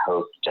sort of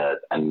host of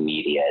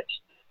immediate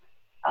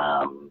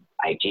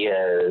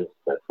ideas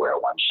of where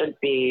one should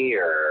be,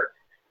 or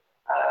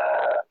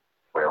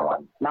where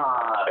one's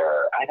not,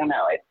 or I don't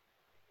know.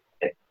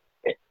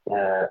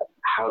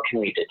 How can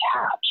we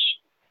detach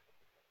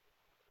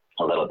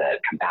a little bit,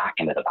 come back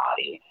into the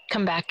body?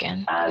 Come back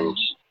in. And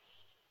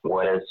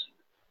what does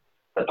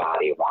the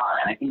body want?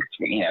 And I think,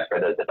 for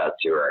those of us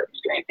who are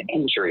experiencing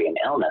injury and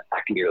illness,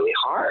 that can be really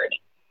hard.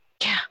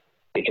 Yeah.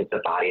 Because the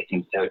body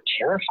seems so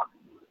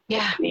terrifying.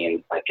 Yeah. It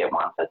means like it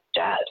wants us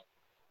dead.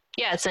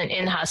 Yeah, it's an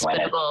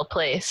inhospitable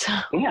place.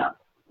 Yeah.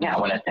 Yeah,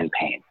 when it's in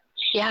pain.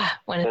 Yeah.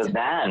 So then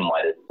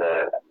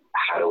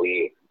how do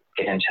we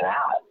get into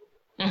that?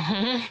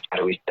 How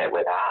do we sit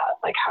with that?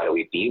 Like, how do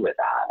we be with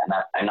that? And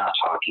I'm not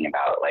talking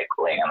about like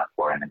laying on the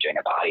floor and then doing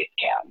a body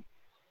scan.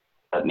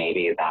 but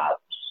maybe that's,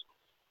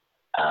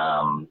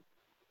 I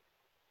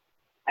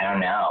don't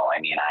know. I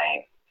mean,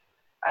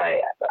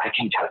 I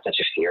can have such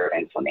a fear of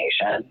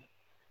inflammation.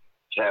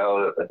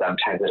 So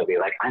sometimes it'll be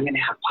like, I'm going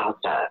to have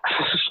pasta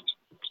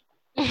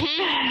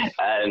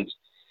and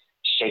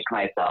shake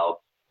myself,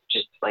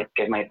 just like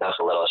give myself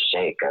a little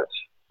shake of,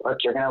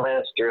 look, you're going to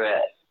live through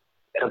it.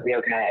 It'll be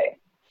okay.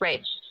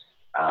 Right.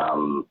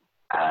 And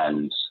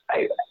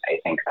I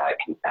think that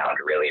can sound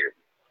really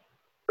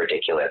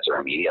ridiculous or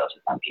remedial to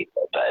some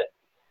people, but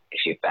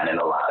if you've been in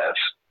a lot of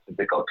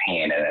physical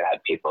pain and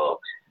had people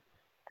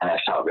and I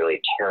felt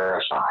really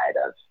terrified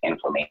of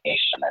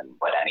inflammation and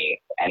what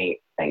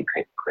anything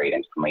could create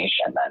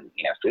inflammation, then,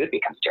 you know, food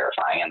becomes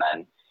terrifying. And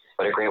then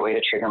what a great way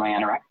to trigger my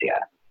anorexia.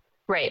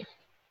 Right.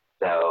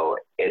 So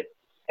I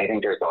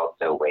think there's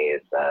also ways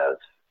of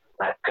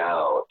let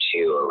go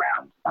too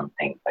around some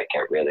things that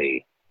get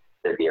really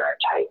severe and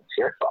tight and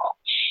fearful.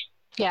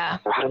 Yeah.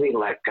 So how do we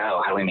let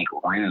go? How do we make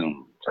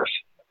room for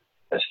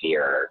the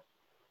fear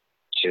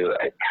to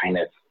kind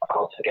of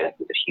also get a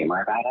sense of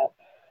humor about it?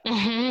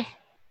 Mm-hmm.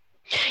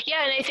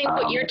 Yeah, and I think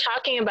what you're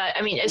talking about,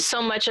 I mean, is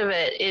so much of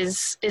it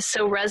is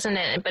so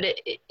resonant, but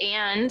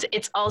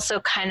it's also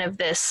kind of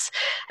this,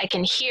 I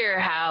can hear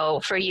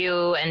how for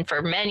you and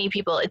for many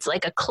people, it's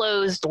like a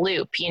closed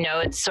loop, you know,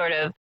 it's sort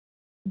of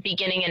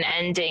beginning and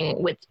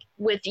ending with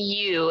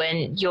you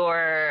and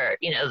your,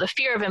 you know, the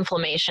fear of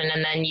inflammation,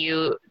 and then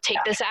you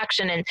take this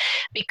action. And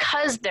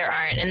because there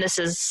aren't, and this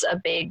is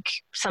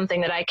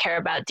something that I care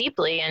about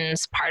deeply, and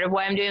it's part of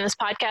why I'm doing this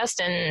podcast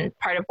and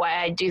part of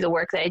why I do the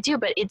work that I do,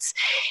 but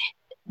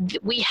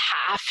we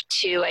have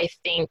to, I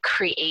think,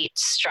 create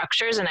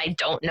structures, and I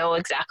don't know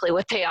exactly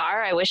what they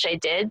are. I wish I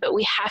did, but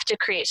we have to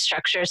create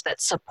structures that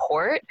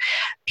support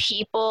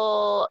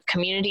people,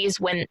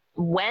 communities when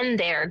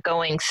they're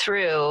going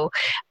through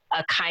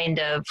a kind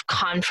of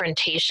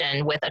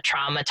confrontation with a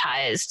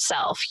traumatized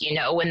self, you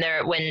know, when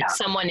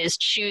someone is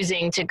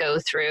choosing to go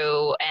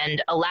through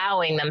and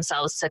allowing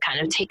themselves to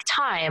kind of take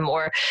time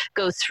or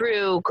go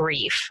through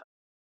grief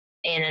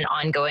in an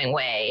ongoing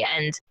way.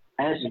 And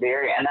that is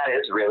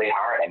really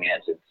hard. I mean,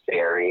 it's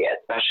very,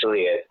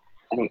 especially if,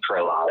 I think for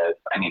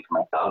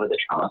myself as a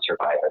trauma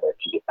survivor, there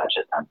can be such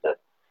a sense of,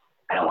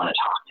 I don't want to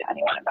talk to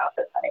anyone about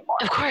this anymore.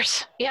 Of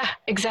course. Yeah,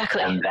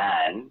 exactly. And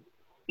then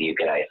you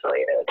get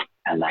isolated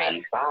and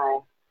then bye.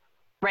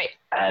 Right.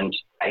 And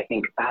I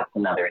think that's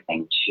another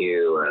thing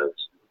too of,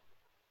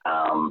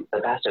 the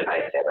best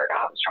advice I ever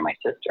got was from my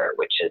sister,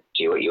 which is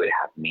do what you would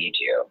have me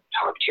do.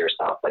 Talk to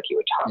yourself like you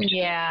would talk to me.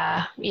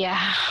 Yeah.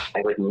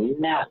 I would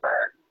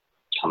never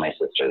tell my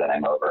sister that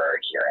I'm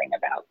overhearing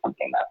about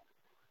something that's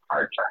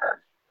hard for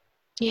her.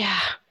 Yeah.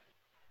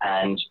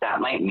 And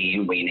that might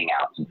mean weaning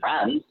out some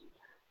friends.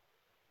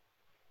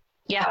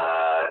 Yeah.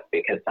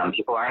 Because some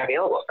people aren't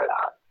available for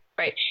that.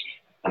 Right.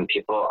 Some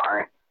people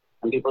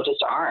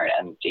just aren't.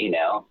 And, you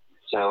know,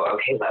 so,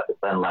 okay, let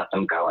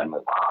them go and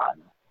move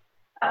on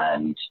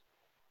and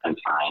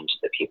find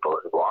the people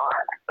who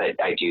are.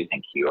 But I do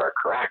think you are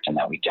correct in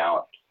that we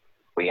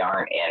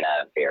aren't in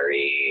a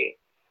very,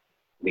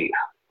 we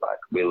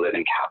live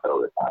in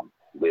capitalism.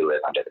 We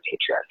live under the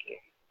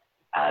patriarchy.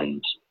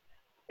 And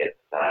it's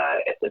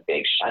a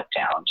big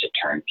shutdown to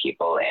turn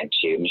people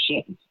into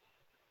machines.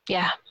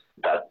 Yeah.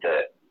 That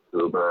the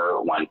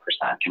uber 1%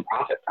 can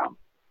profit from.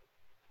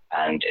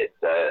 And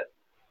it's a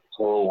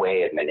whole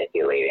way of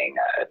manipulating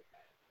a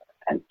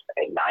 99%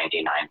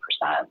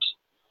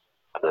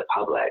 of the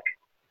public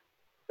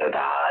so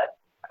that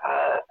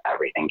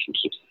everything can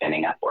keep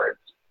spinning upwards.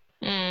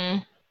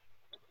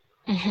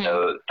 Mm-hmm.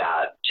 So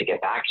that to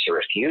get back to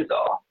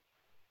refusal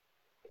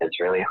is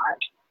really hard.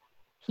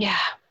 Yeah.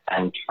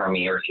 And for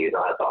me,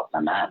 refusal has also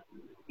meant,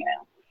 you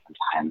know,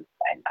 sometimes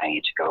I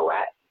need to go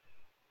away.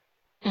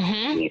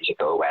 Mm-hmm. I need to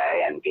go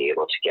away and be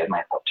able to give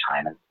myself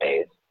time and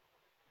space.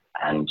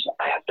 And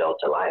I have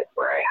built a life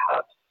where I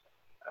have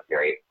a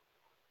very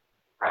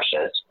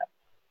precious,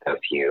 so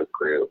few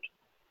group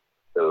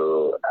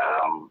who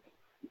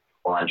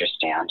will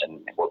understand and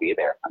will be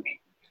there for me.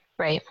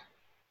 Right.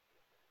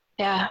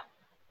 Yeah.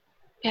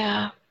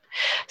 Yeah.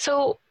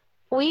 So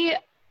we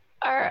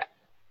are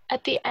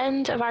at the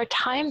end of our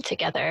time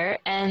together,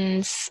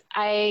 and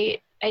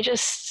I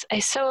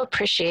so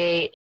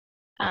appreciate,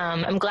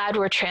 I'm glad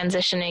we're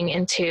transitioning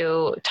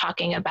into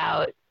talking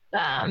about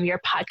your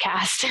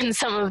podcast and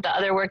some of the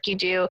other work you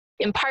do,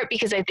 in part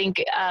because I think,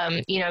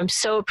 you know, I'm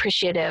so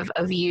appreciative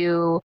of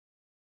you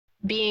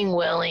being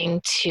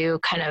willing to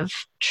kind of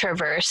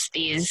traverse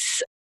the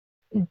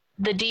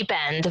deep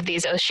end of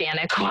these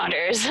oceanic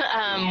waters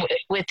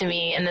with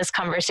me in this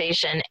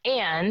conversation.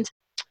 And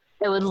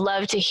I would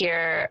love to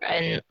hear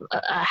and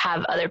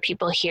have other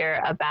people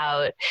hear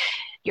about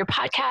your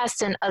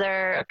podcast and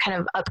other kind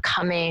of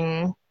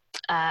upcoming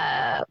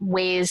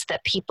ways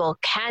that people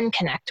can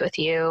connect with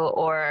you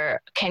or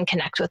can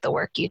connect with the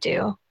work you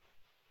do.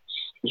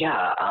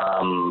 Yeah.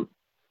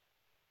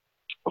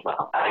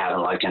 Well, I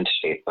haven't logged into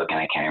Facebook and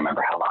I can't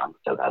remember how long,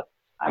 so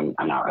I'm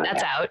not really.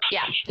 That's out.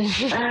 Yeah.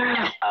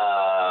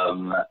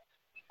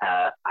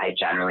 I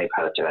generally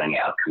post about any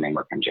upcoming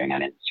work I'm doing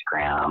on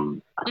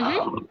Instagram.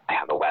 I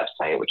have a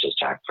website, which is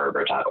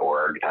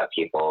jackferber.org, that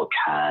people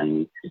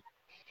can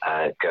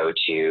go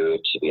to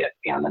be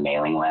on the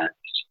mailing list.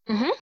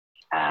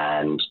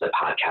 And the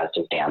podcast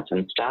is Dance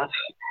and Stuff.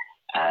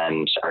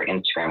 And our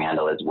Instagram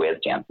handle is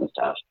with Dance and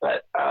Stuff.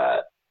 But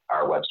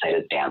our website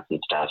is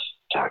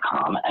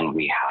danceandstuff.com. And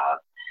we have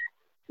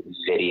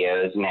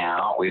videos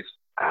now. We've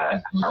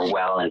are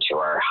well into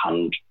our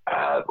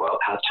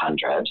past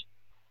 100.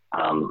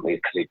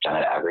 Because we've done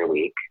it every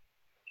week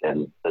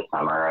since the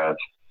summer of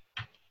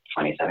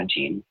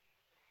 2017.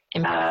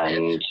 Impressive.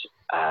 And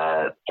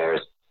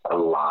there's a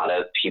lot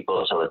of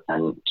people to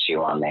listen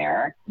to on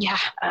there. Yeah.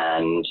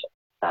 And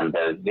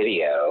the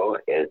video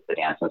is the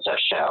Dance and Stuff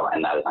show,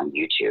 and that is on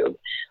YouTube.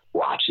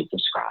 Watch and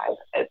subscribe.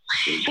 It's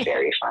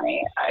very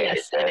funny.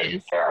 Yes, it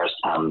is. There are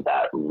some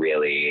that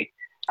really,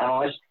 I'm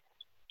always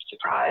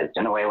surprised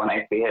in a way when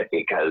I see it,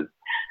 because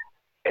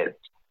it's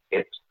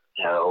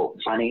so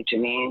funny to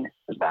me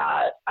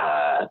that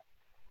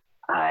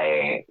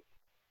I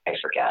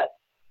forget.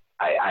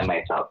 I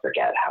myself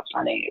forget how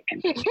funny it can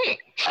be.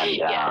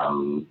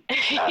 And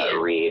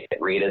Reed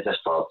is a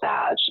full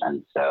Sag,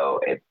 and so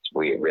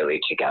we really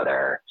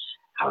together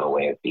have a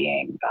way of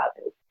being that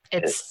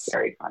is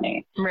very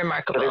funny.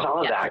 Remarkable. So there's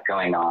all of that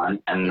going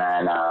on, and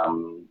then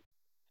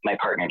my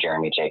partner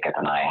Jeremy Jacob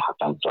and I have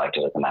been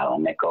selected as the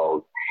Madeline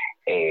Nichols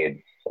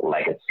AIDS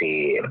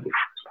Legacy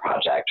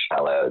Project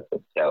Fellows.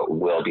 So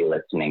we'll be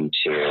listening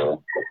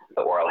to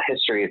the oral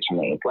histories from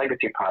the AIDS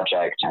Legacy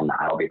Project, and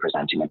I'll be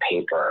presenting a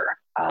paper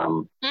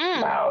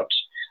about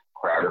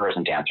choreographers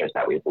and dancers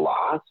that we've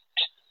lost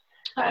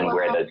and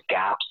where those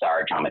gaps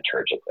are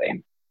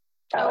dramaturgically.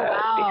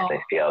 Because I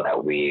feel that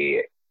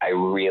I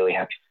really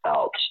have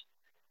felt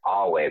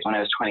always, when I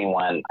was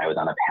 21, I was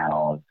on a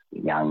panel of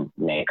young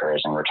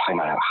makers, and we're talking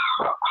about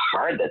how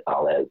hard this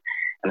all is.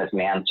 And this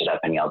man stood up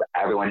and yelled,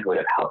 "Everyone who would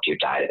have helped you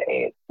died of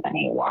AIDS," and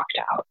he walked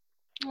out.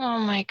 Oh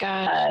my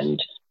God. And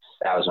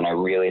that was when I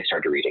really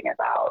started reading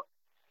about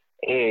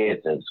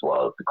AIDS, as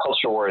well as the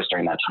culture wars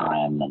during that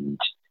time, and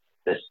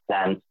this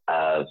sense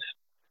of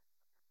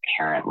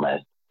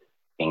parentless,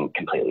 being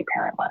completely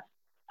parentless,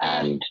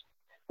 and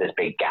this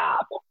big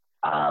gap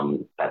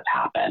that's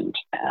happened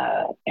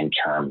in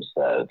terms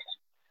of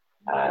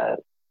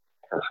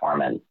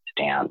performance,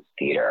 dance,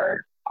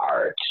 theater,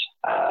 art,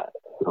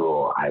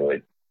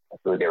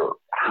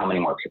 how many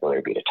more people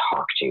there'd be to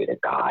talk to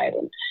guide.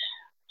 And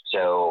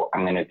so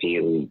I'm going to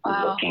be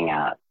looking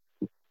at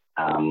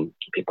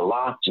people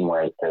lost and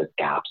where those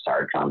gaps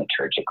are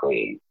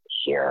dramaturgically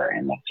here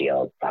in the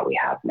field that we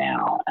have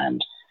now.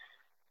 And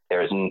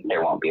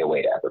there won't be a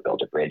way to ever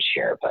build a bridge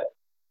here, but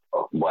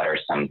what are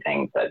some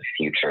things that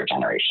future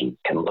generations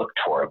can look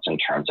towards in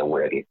terms of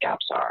where these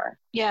gaps are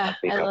as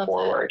we go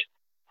forward?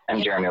 That.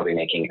 And Jeremy will be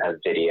making a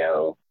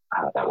video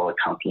that will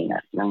accompany it,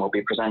 and then we'll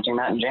be presenting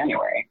that in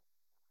January.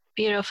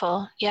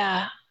 Beautiful.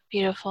 Yeah,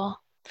 beautiful.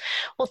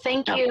 Well,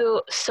 thank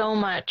you so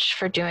much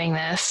for doing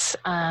this.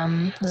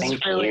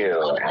 Thank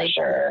you,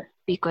 Asher.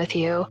 Speak with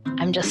you.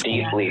 I'm just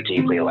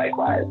deeply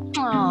likewise.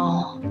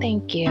 Oh,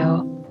 thank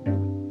you.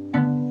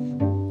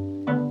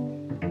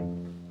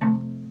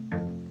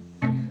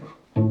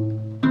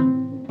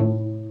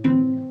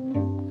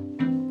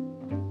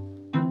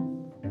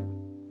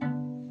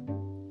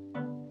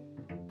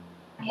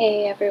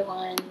 Hey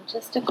everyone,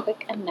 just a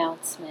quick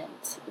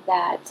announcement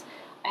that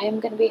I am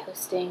going to be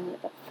hosting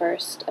the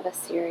first of a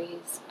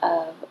series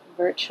of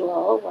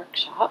virtual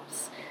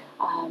workshops.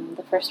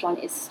 The first one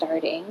is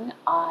starting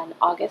on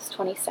August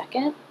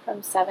 22nd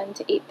from 7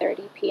 to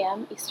 8:30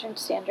 p.m. Eastern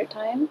Standard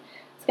Time.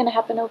 It's going to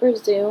happen over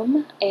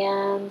Zoom,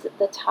 and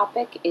the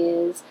topic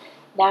is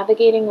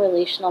navigating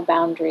relational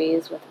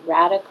boundaries with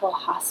radical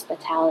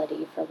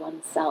hospitality for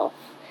oneself.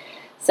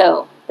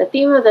 So the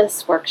theme of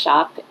this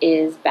workshop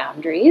is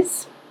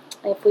boundaries.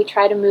 If we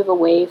try to move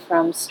away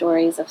from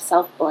stories of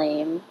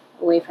self-blame,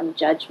 away from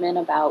judgment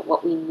about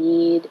what we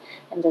need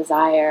and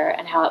desire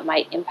and how it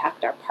might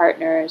impact our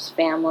partners,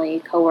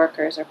 family,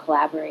 coworkers, or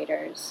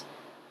collaborators,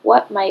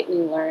 what might we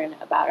learn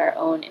about our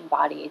own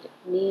embodied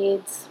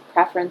needs,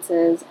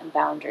 preferences, and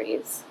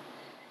boundaries?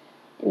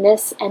 In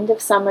this end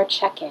of summer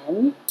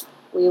check-in,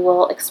 we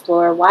will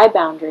explore why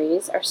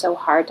boundaries are so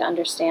hard to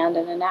understand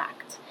and enact.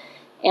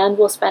 And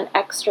we'll spend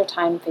extra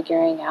time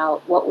figuring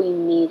out what we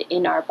need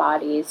in our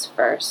bodies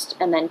first,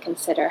 and then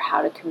consider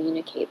how to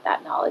communicate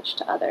that knowledge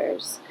to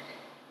others.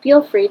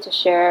 Feel free to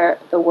share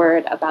the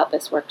word about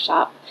this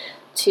workshop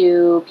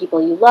to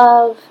people you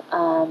love,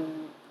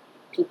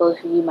 people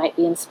who you might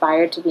be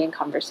inspired to be in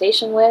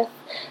conversation with.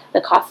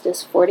 The cost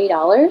is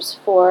 $40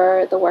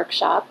 for the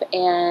workshop,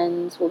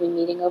 and we'll be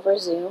meeting over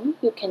Zoom.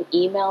 You can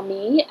email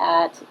me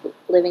at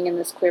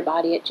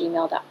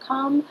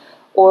livinginThisQueerBody@gmail.com,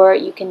 or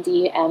you can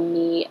DM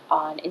me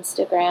on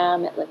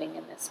Instagram at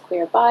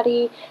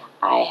livinginThisQueerBody.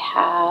 I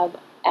have,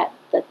 at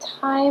the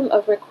time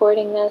of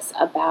recording this,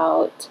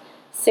 about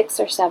 6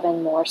 or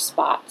 7 more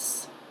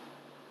spots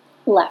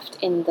left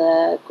in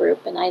the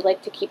group, and I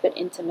like to keep it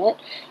intimate.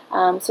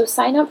 So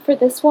sign up for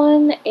this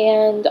one,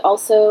 and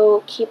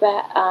also keep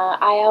an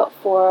eye out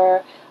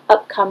for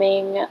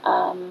upcoming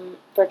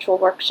virtual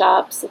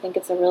workshops. I think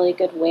it's a really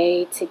good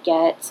way to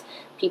get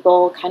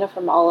people kind of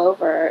from all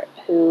over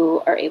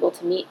who are able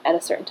to meet at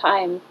a certain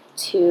time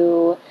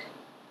to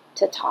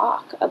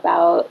talk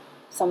about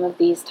some of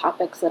these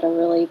topics that are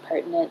really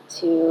pertinent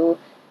to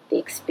the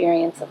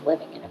experience of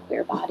living in a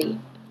queer body.